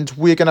and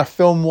we're going to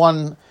film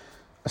one,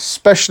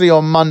 especially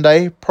on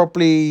Monday,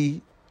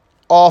 probably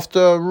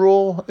after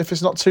Raw, if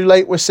it's not too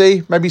late, we'll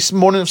see. Maybe some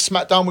morning of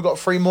SmackDown, we've got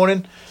a free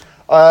morning.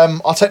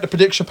 I'll take the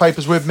prediction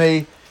papers with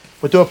me.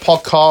 We'll do a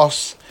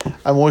podcast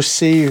and we'll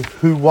see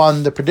who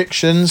won the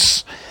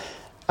predictions.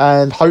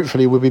 And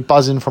hopefully we'll be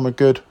buzzing from a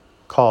good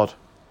card.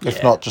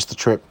 If not, just the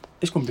trip.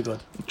 It's going to be good.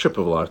 Trip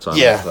of a lifetime.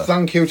 Yeah.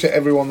 Thank you to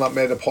everyone that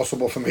made it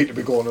possible for me to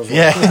be going as well.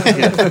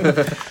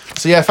 Yeah.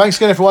 So yeah, thanks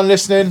again everyone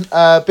listening.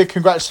 Big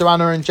congrats to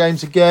Anna and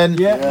James again.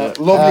 Yeah.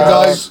 Love you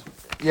guys.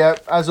 Yeah,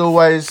 as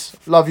always,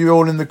 love you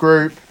all in the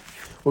group.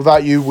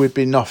 Without you, we'd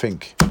be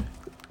nothing.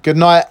 Good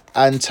night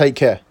and take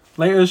care.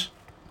 Laters.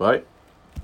 Right.